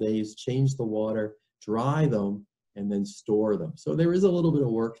couple days, change the water, dry them, and then store them. So there is a little bit of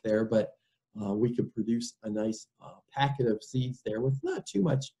work there, but we could produce a nice packet of seeds there with not too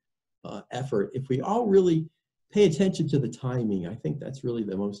much effort. If we all really pay attention to the timing, I think that's really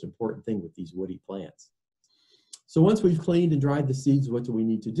the most important thing with these woody plants. So once we've cleaned and dried the seeds, what do we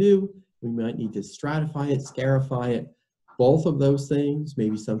need to do? We might need to stratify it, scarify it, both of those things,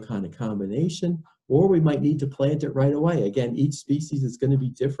 maybe some kind of combination, or we might need to plant it right away. Again, each species is going to be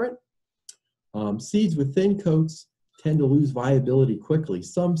different. Seeds with thin coats tend to lose viability quickly.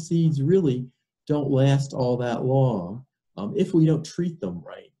 Some seeds really don't last all that long if we don't treat them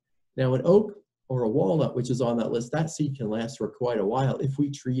right. Now, an oak or a walnut, which is on that list, that seed can last for quite a while if we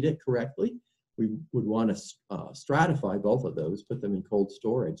treat it correctly. We would want to stratify both of those, put them in cold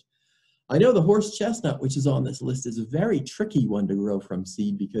storage. I know the horse chestnut, which is on this list, is a very tricky one to grow from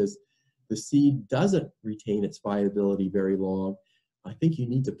seed because the seed doesn't retain its viability very long. I think you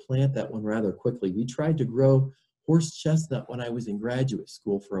need to plant that one rather quickly. We tried to grow horse chestnut when I was in graduate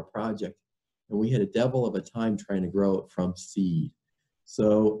school for a project, and we had a devil of a time trying to grow it from seed.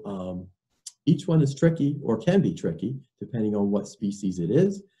 So each one is tricky, or can be tricky, depending on what species it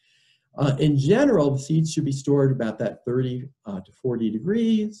is. In general, the seeds should be stored about that 30 to 40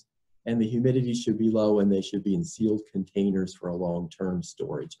 degrees, and the humidity should be low, and they should be in sealed containers for a long-term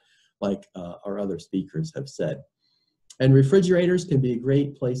storage, like our other speakers have said. And refrigerators can be a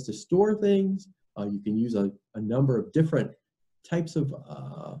great place to store things. You can use a number of different types of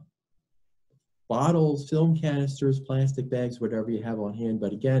bottles, film canisters, plastic bags, whatever you have on hand.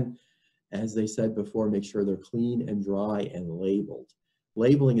 But again, as they said before, make sure they're clean and dry and labeled.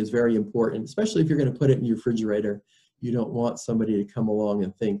 Labeling is very important, especially if you're going to put it in your refrigerator. You don't want somebody to come along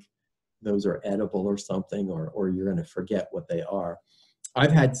and think those are edible or something, or you're going to forget what they are.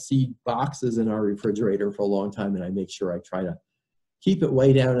 I've had seed boxes in our refrigerator for a long time, and I make sure I try to keep it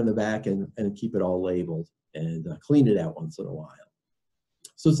way down in the back and keep it all labeled and clean it out once in a while.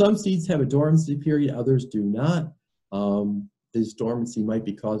 So some seeds have a dormancy period, others do not. This dormancy might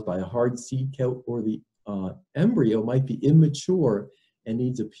be caused by a hard seed coat, or the embryo might be immature and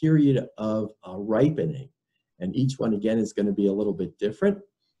needs a period of ripening. And each one, again, is going to be a little bit different.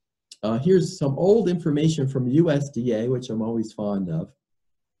 Here's some old information from USDA, which I'm always fond of.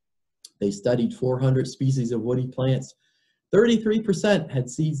 They studied 400 species of woody plants. 33% had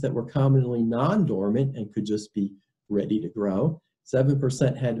seeds that were commonly non-dormant and could just be ready to grow.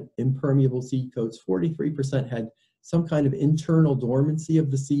 7% had impermeable seed coats, 43% had some kind of internal dormancy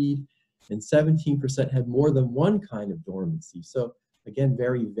of the seed, and 17% had more than one kind of dormancy. So again,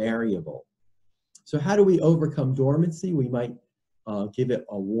 very variable. So how do we overcome dormancy? We might give it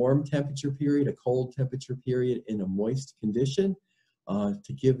a warm temperature period, a cold temperature period in a moist condition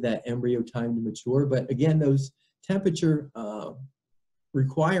to give that embryo time to mature. But again, those temperature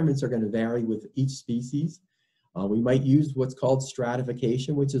requirements are going to vary with each species. We might use what's called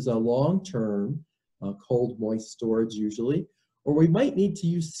stratification, which is a long-term cold, moist storage usually, or we might need to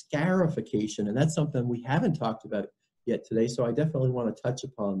use scarification, and that's something we haven't talked about yet today, so I definitely want to touch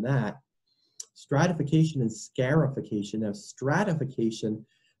upon that. Stratification and scarification. Now, stratification,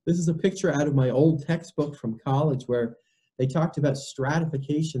 this is a picture out of my old textbook from college where they talked about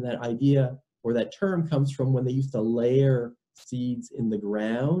stratification. That idea or that term comes from when they used to layer seeds in the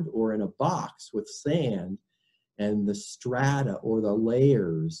ground or in a box with sand, and the strata or the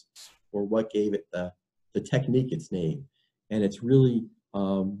layers or what gave it the technique its name. And it's really,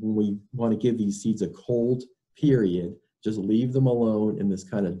 when we want to give these seeds a cold period, just leave them alone in this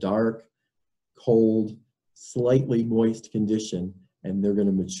kind of dark, cold, slightly moist condition, and they're going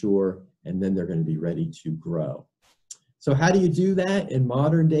to mature, and then they're going to be ready to grow. So how do you do that in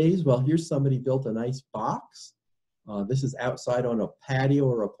modern days? Well, here's somebody built a nice box. This is outside on a patio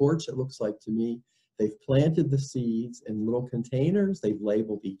or a porch, it looks like to me. They've planted the seeds in little containers. They've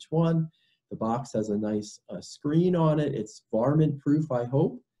labeled each one. The box has a nice screen on it. It's varmint-proof, I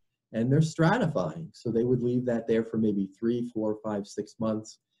hope, and they're stratifying. So they would leave that there for maybe 3, 4, 5, 6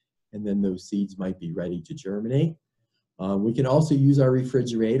 months, and then those seeds might be ready to germinate. We can also use our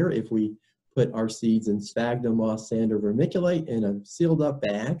refrigerator if we put our seeds in sphagnum moss, sand, or vermiculite in a sealed up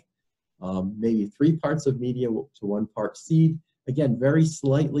bag, maybe 3 parts of media to 1 part seed. Again, very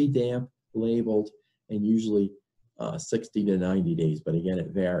slightly damp, labeled, and usually 60 to 90 days, but again,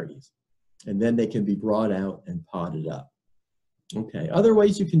 it varies. And then they can be brought out and potted up. Okay, other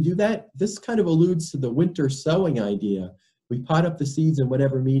ways you can do that, this kind of alludes to the winter sowing idea. We pot up the seeds in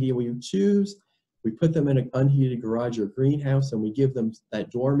whatever media we choose. We put them in an unheated garage or greenhouse, and we give them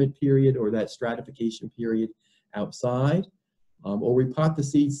that dormant period or that stratification period outside. Or we pot the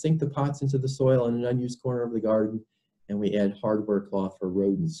seeds, sink the pots into the soil in an unused corner of the garden, and we add hardware cloth for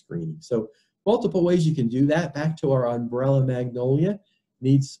rodent screening. So multiple ways you can do that. Back to our umbrella magnolia,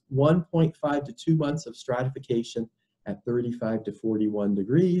 needs 1.5 to 2 months of stratification at 35 to 41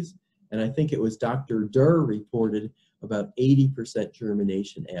 degrees. And I think it was Dr. Durr reported about 80%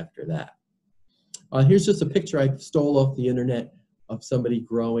 germination after that. Here's just a picture I stole off the internet of somebody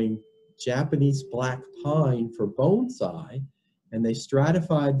growing Japanese black pine for bonsai, and they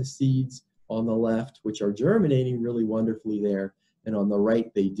stratified the seeds on the left, which are germinating really wonderfully there, and on the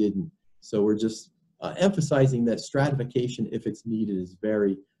right they didn't. So we're just emphasizing that stratification, if it's needed, is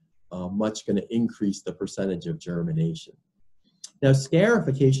very much going to increase the percentage of germination. Now,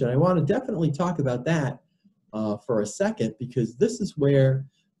 scarification, I want to definitely talk about that for a second, because this is where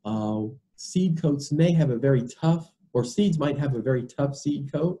seed coats may have a very tough, or seeds might have a very tough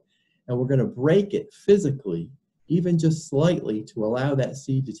seed coat, and we're going to break it physically, even just slightly, to allow that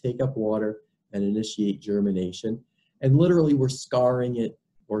seed to take up water and initiate germination. And literally we're scarring it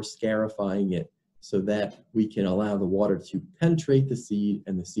or scarifying it so that we can allow the water to penetrate the seed,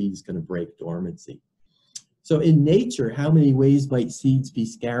 and the seed is going to break dormancy. So in nature, how many ways might seeds be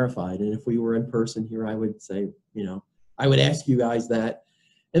scarified? And if we were in person here, I would say, I would ask you guys that,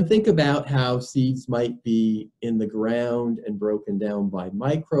 and think about how seeds might be in the ground and broken down by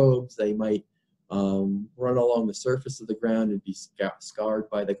microbes. They might run along the surface of the ground and be scarred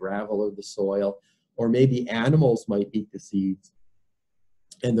by the gravel or the soil, or maybe animals might eat the seeds,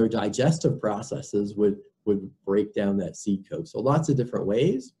 and their digestive processes would break down that seed coat. So lots of different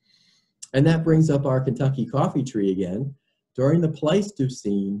ways. And that brings up our Kentucky coffee tree again. During the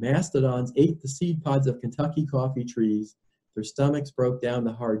Pleistocene, mastodons ate the seed pods of Kentucky coffee trees. Their stomachs broke down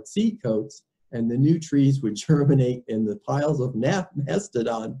the hard seed coats, and the new trees would germinate in the piles of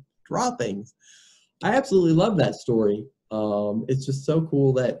mastodon droppings. I absolutely love that story. It's just so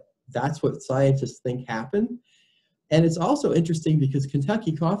cool that that's what scientists think happened. And it's also interesting because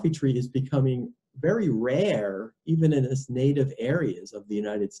Kentucky coffee tree is becoming very rare, even in its native areas of the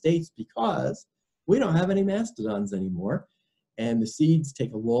United States, because we don't have any mastodons anymore. And the seeds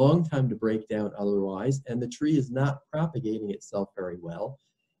take a long time to break down otherwise, and the tree is not propagating itself very well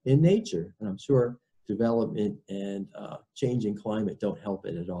in nature. And I'm sure development and changing climate don't help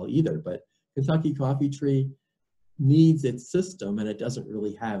it at all either. But Kentucky coffee tree needs its system, and it doesn't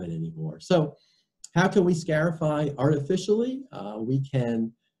really have it anymore. So how can we scarify artificially? We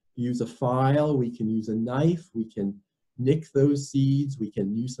can use a file, we can use a knife, we can nick those seeds. We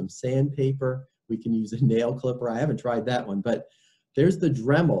can use some sandpaper. We can use a nail clipper. I haven't tried that one, but there's the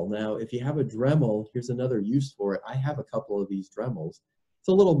Dremel. Now, if you have a Dremel, here's another use for it. I have a couple of these Dremels. It's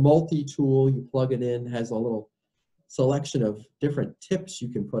a little multi-tool. You plug it in, has a little selection of different tips you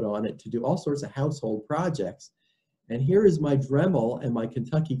can put on it to do all sorts of household projects. And here is my Dremel and my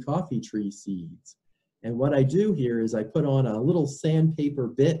Kentucky coffee tree seeds. And what I do here is I put on a little sandpaper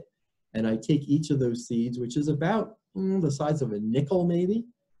bit, and I take each of those seeds, which is about the size of a nickel maybe,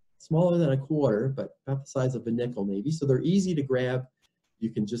 smaller than a quarter, but about the size of a nickel maybe. So they're easy to grab. You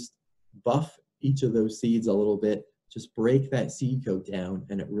can just buff each of those seeds a little bit, just break that seed coat down,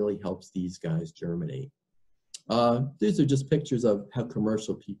 and it really helps these guys germinate. These are just pictures of how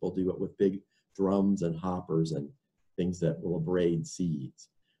commercial people do it with big drums and hoppers and things that will abrade seeds.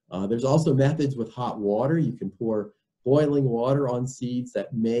 There's also methods with hot water. You can pour boiling water on seeds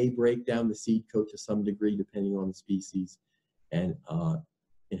that may break down the seed coat to some degree, depending on the species, and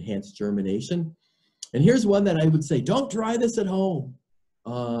enhance germination. And here's one that I would say, don't try this at home.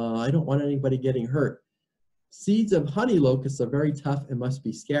 I don't want anybody getting hurt. Seeds of honey locusts are very tough and must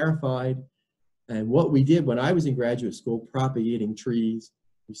be scarified. And what we did when I was in graduate school propagating trees,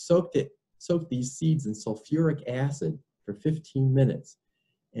 we soaked these seeds in sulfuric acid for 15 minutes.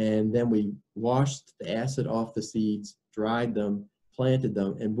 And then we washed the acid off the seeds, dried them, planted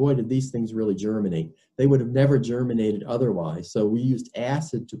them, and boy, did these things really germinate. They would have never germinated otherwise. So we used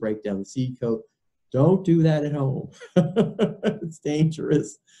acid to break down the seed coat. Don't do that at home. It's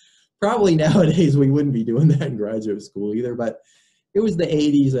dangerous. Probably nowadays we wouldn't be doing that in graduate school either, but it was the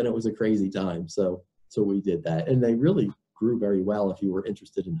 80s and it was a crazy time. So we did that. And they really grew very well if you were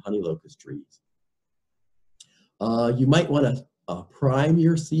interested in honey locust trees. You might want to prime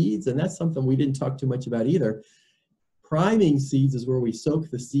your seeds, and that's something we didn't talk too much about either. Priming seeds is where we soak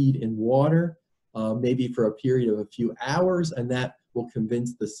the seed in water, maybe for a period of a few hours, and that will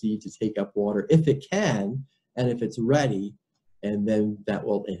convince the seed to take up water if it can, and if it's ready, and then that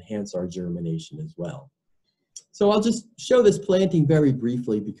will enhance our germination as well. So I'll just show this planting very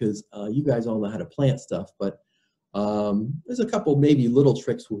briefly because you guys all know how to plant stuff, but there's a couple maybe little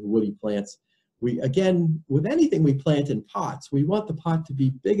tricks with woody plants. Again, with anything we plant in pots, we want the pot to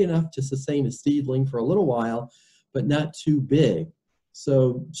be big enough to sustain a seedling for a little while, but not too big.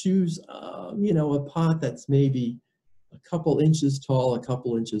 So choose, a pot that's maybe a couple inches tall, a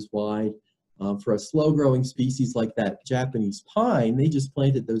couple inches wide. For a slow-growing species like that Japanese pine, they just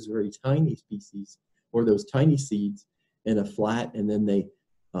planted those very tiny species, or those tiny seeds, in a flat, and then they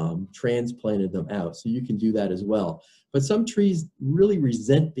transplanted them out. So you can do that as well. But some trees really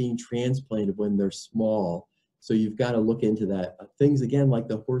resent being transplanted when they're small. So you've got to look into that. Things, again, like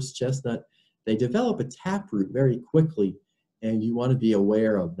the horse chestnut, they develop a taproot very quickly, and you want to be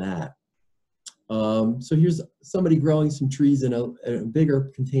aware of that. So here's somebody growing some trees in a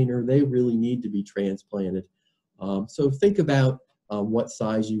bigger container. They really need to be transplanted. So think about what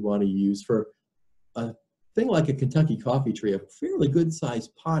size you want to use. For a thing like a Kentucky coffee tree, a fairly good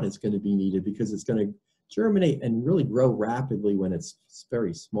sized pot is going to be needed because it's going to germinate and really grow rapidly when it's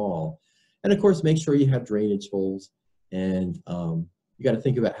very small. And of course, make sure you have drainage holes, and you got to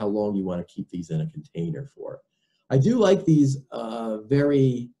think about how long you want to keep these in a container for. I do like these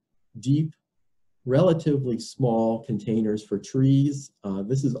very deep, relatively small containers for trees.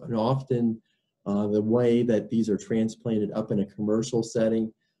 This is often the way that these are transplanted up in a commercial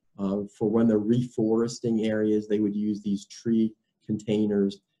setting. For when they're reforesting areas, they would use these tree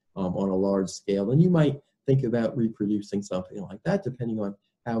containers on a large scale. And you might think about reproducing something like that, depending on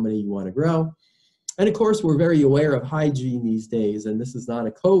how many you want to grow. And of course, we're very aware of hygiene these days. And this is not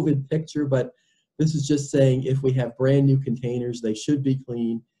a COVID picture, but this is just saying if we have brand new containers, they should be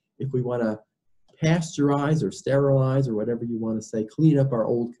clean. If we want to pasteurize or sterilize or whatever you want to say, clean up our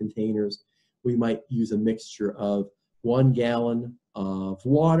old containers, we might use a mixture of 1 gallon of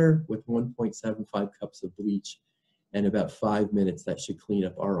water with 1.75 cups of bleach, and about 5 minutes. That should clean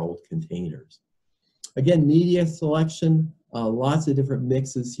up our old containers. Again, media selection, lots of different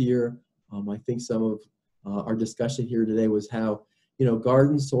mixes here. I think some of our discussion here today was how,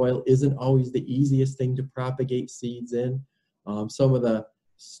 garden soil isn't always the easiest thing to propagate seeds in. Some of the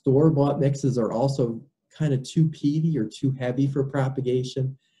store-bought mixes are also kind of too peaty or too heavy for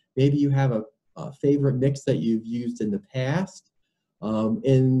propagation. Maybe you have a favorite mix that you've used in the past.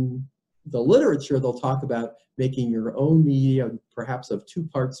 In the literature, they'll talk about making your own media, perhaps of 2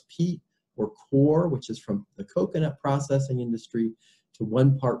 parts peat or coir, which is from the coconut processing industry, to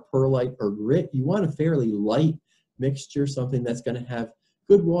 1 part perlite or grit. You want a fairly light mixture, something that's going to have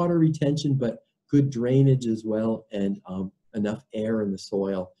good water retention, but good drainage as well, and enough air in the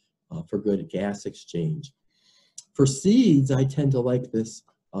soil for good gas exchange. For seeds, I tend to like this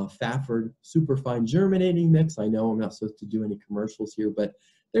Fafford Superfine Germinating Mix. I know I'm not supposed to do any commercials here, but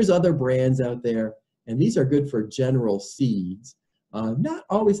there's other brands out there, and these are good for general seeds. Not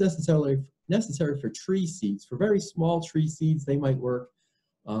always necessary for tree seeds. For very small tree seeds, they might work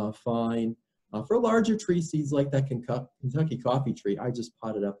fine. For larger tree seeds like that Kentucky coffee tree, I just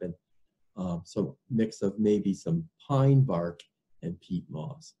pot it up in some mix of maybe some pine bark and peat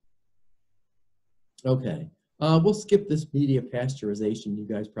moss. Okay, we'll skip this media pasteurization. You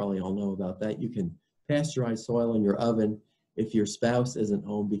guys probably all know about that. You can pasteurize soil in your oven if your spouse isn't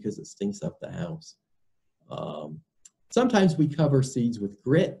home because it stinks up the house. Sometimes we cover seeds with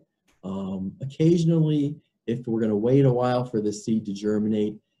grit. Occasionally, if we're going to wait a while for the seed to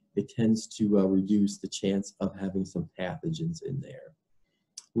germinate, it tends to reduce the chance of having some pathogens in there.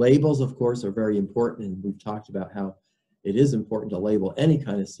 Labels, of course, are very important, and we've talked about how it is important to label any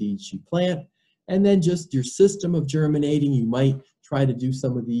kind of seeds you plant. And then just your system of germinating, you might try to do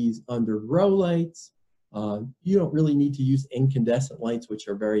some of these under grow lights. You don't really need to use incandescent lights, which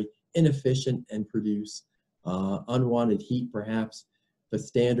are very inefficient and produce unwanted heat, perhaps. The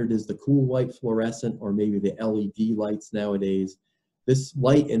standard is the cool white fluorescent or maybe the LED lights nowadays. This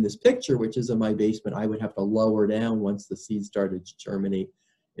light in this picture, which is in my basement, I would have to lower down once the seed started to germinate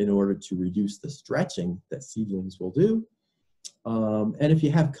in order to reduce the stretching that seedlings will do. And if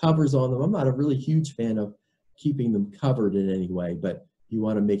you have covers on them, I'm not a really huge fan of keeping them covered in any way, but you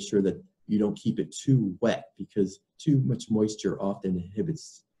want to make sure that you don't keep it too wet because too much moisture often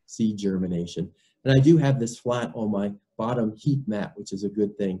inhibits seed germination. And I do have this flat on my bottom heat mat, which is a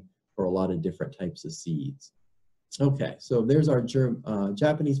good thing for a lot of different types of seeds. Okay, so there's our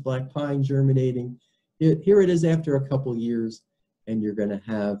Japanese black pine germinating. Here it is after a couple years, and you're going to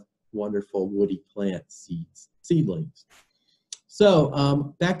have wonderful woody plant seedlings.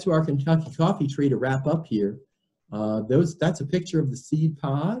 So back to our Kentucky coffee tree to wrap up here. That's a picture of the seed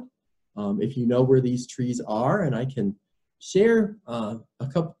pod. If you know where these trees are, and I can share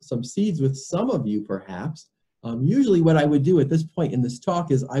some seeds with some of you perhaps. Usually what I would do at this point in this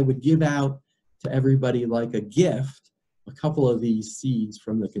talk is I would give out to everybody like a gift a couple of these seeds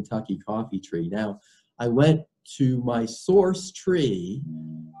from the Kentucky coffee tree. Now, I went to my source tree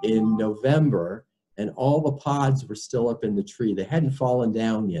in November and all the pods were still up in the tree. They hadn't fallen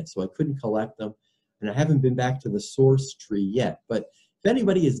down yet, so I couldn't collect them. And I haven't been back to the source tree yet. But if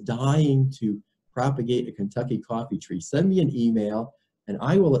anybody is dying to propagate a Kentucky coffee tree, send me an email and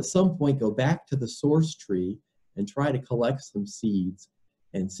I will at some point go back to the source tree and try to collect some seeds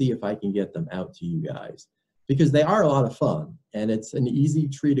and see if I can get them out to you guys. Because they are a lot of fun and it's an easy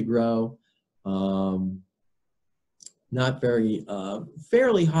tree to grow. Not very,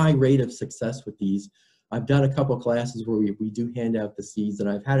 fairly high rate of success with these. I've done a couple classes where we do hand out the seeds, and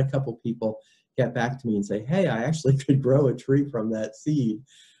I've had a couple people get back to me and say, hey, I actually could grow a tree from that seed,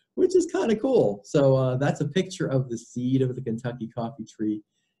 which is kind of cool. So that's a picture of the seed of the Kentucky coffee tree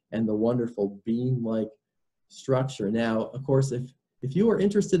and the wonderful bean-like structure. Now, of course, if you are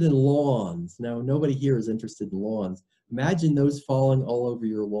interested in lawns, now nobody here is interested in lawns, imagine those falling all over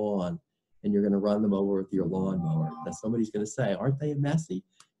your lawn and you're going to run them over with your lawnmower. Now somebody's going to say, aren't they messy?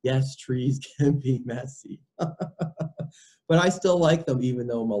 Yes, trees can be messy. But I still like them even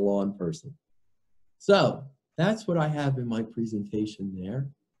though I'm a lawn person. So that's what I have in my presentation there.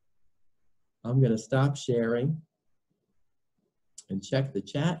 I'm going to stop sharing and check the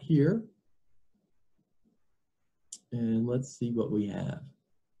chat here. And let's see what we have.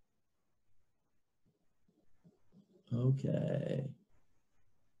 Okay.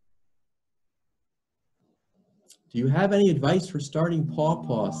 Do you have any advice for starting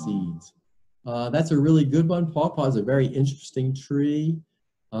pawpaw seeds? That's a really good one. Pawpaw is a very interesting tree.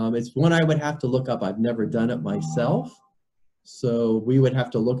 It's one I would have to look up. I've never done it myself. So we would have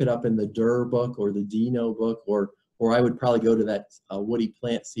to look it up in the Durr book or the Dino book, or I would probably go to that woody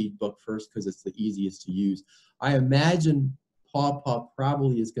plant seed book first because it's the easiest to use. I imagine pawpaw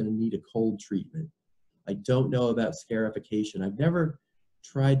probably is going to need a cold treatment. I don't know about scarification. I've never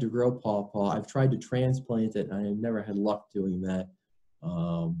tried to grow pawpaw. I've tried to transplant it and I never had luck doing that.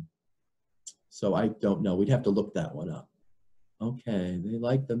 So I don't know. We'd have to look that one up. Okay, they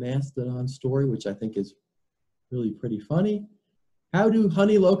like the mastodon story, which I think is really pretty funny. How do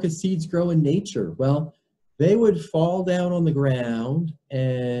honey locust seeds grow in nature? Well, they would fall down on the ground,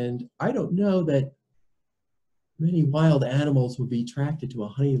 and I don't know that many wild animals would be attracted to a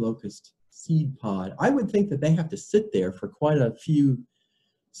honey locust seed pod. I would think that they have to sit there for quite a few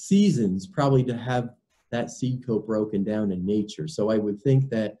seasons probably to have that seed coat broken down in nature. So I would think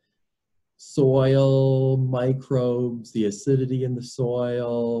that soil microbes, the acidity in the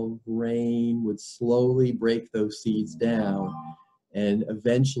soil, rain would slowly break those seeds down, and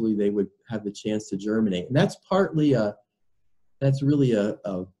eventually they would have the chance to germinate. And that's partly that's really a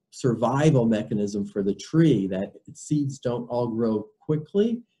survival mechanism for the tree, that its seeds don't all grow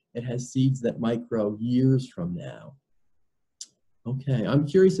quickly. It has seeds that might grow years from now. Okay, I'm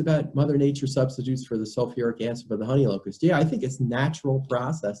curious about Mother Nature substitutes for the sulfuric acid for the honey locust. Yeah, I think it's natural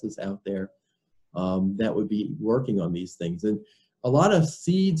processes out there that would be working on these things. And a lot of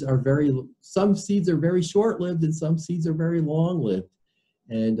seeds are some seeds are very short-lived and some seeds are very long-lived.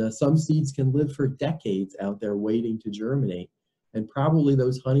 And some seeds can live for decades out there waiting to germinate. And probably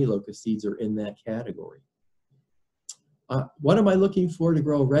those honey locust seeds are in that category. What am I looking for to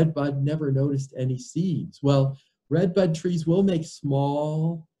grow redbud? Never noticed any seeds. Well, redbud trees will make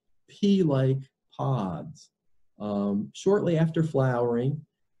small pea-like pods. Shortly after flowering,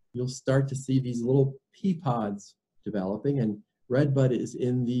 you'll start to see these little pea pods developing, and redbud is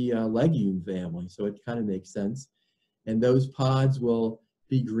in the legume family, so it kind of makes sense. And those pods will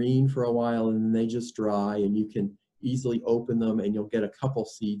be green for a while, and then they just dry, and you can easily open them, and you'll get a couple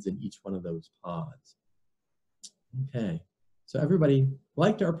seeds in each one of those pods. Okay, so everybody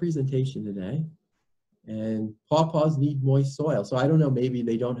liked our presentation today. And pawpaws need moist soil. So I don't know, maybe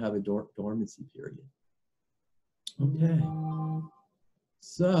they don't have a dormancy period. Okay.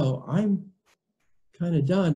 So I'm kind of done.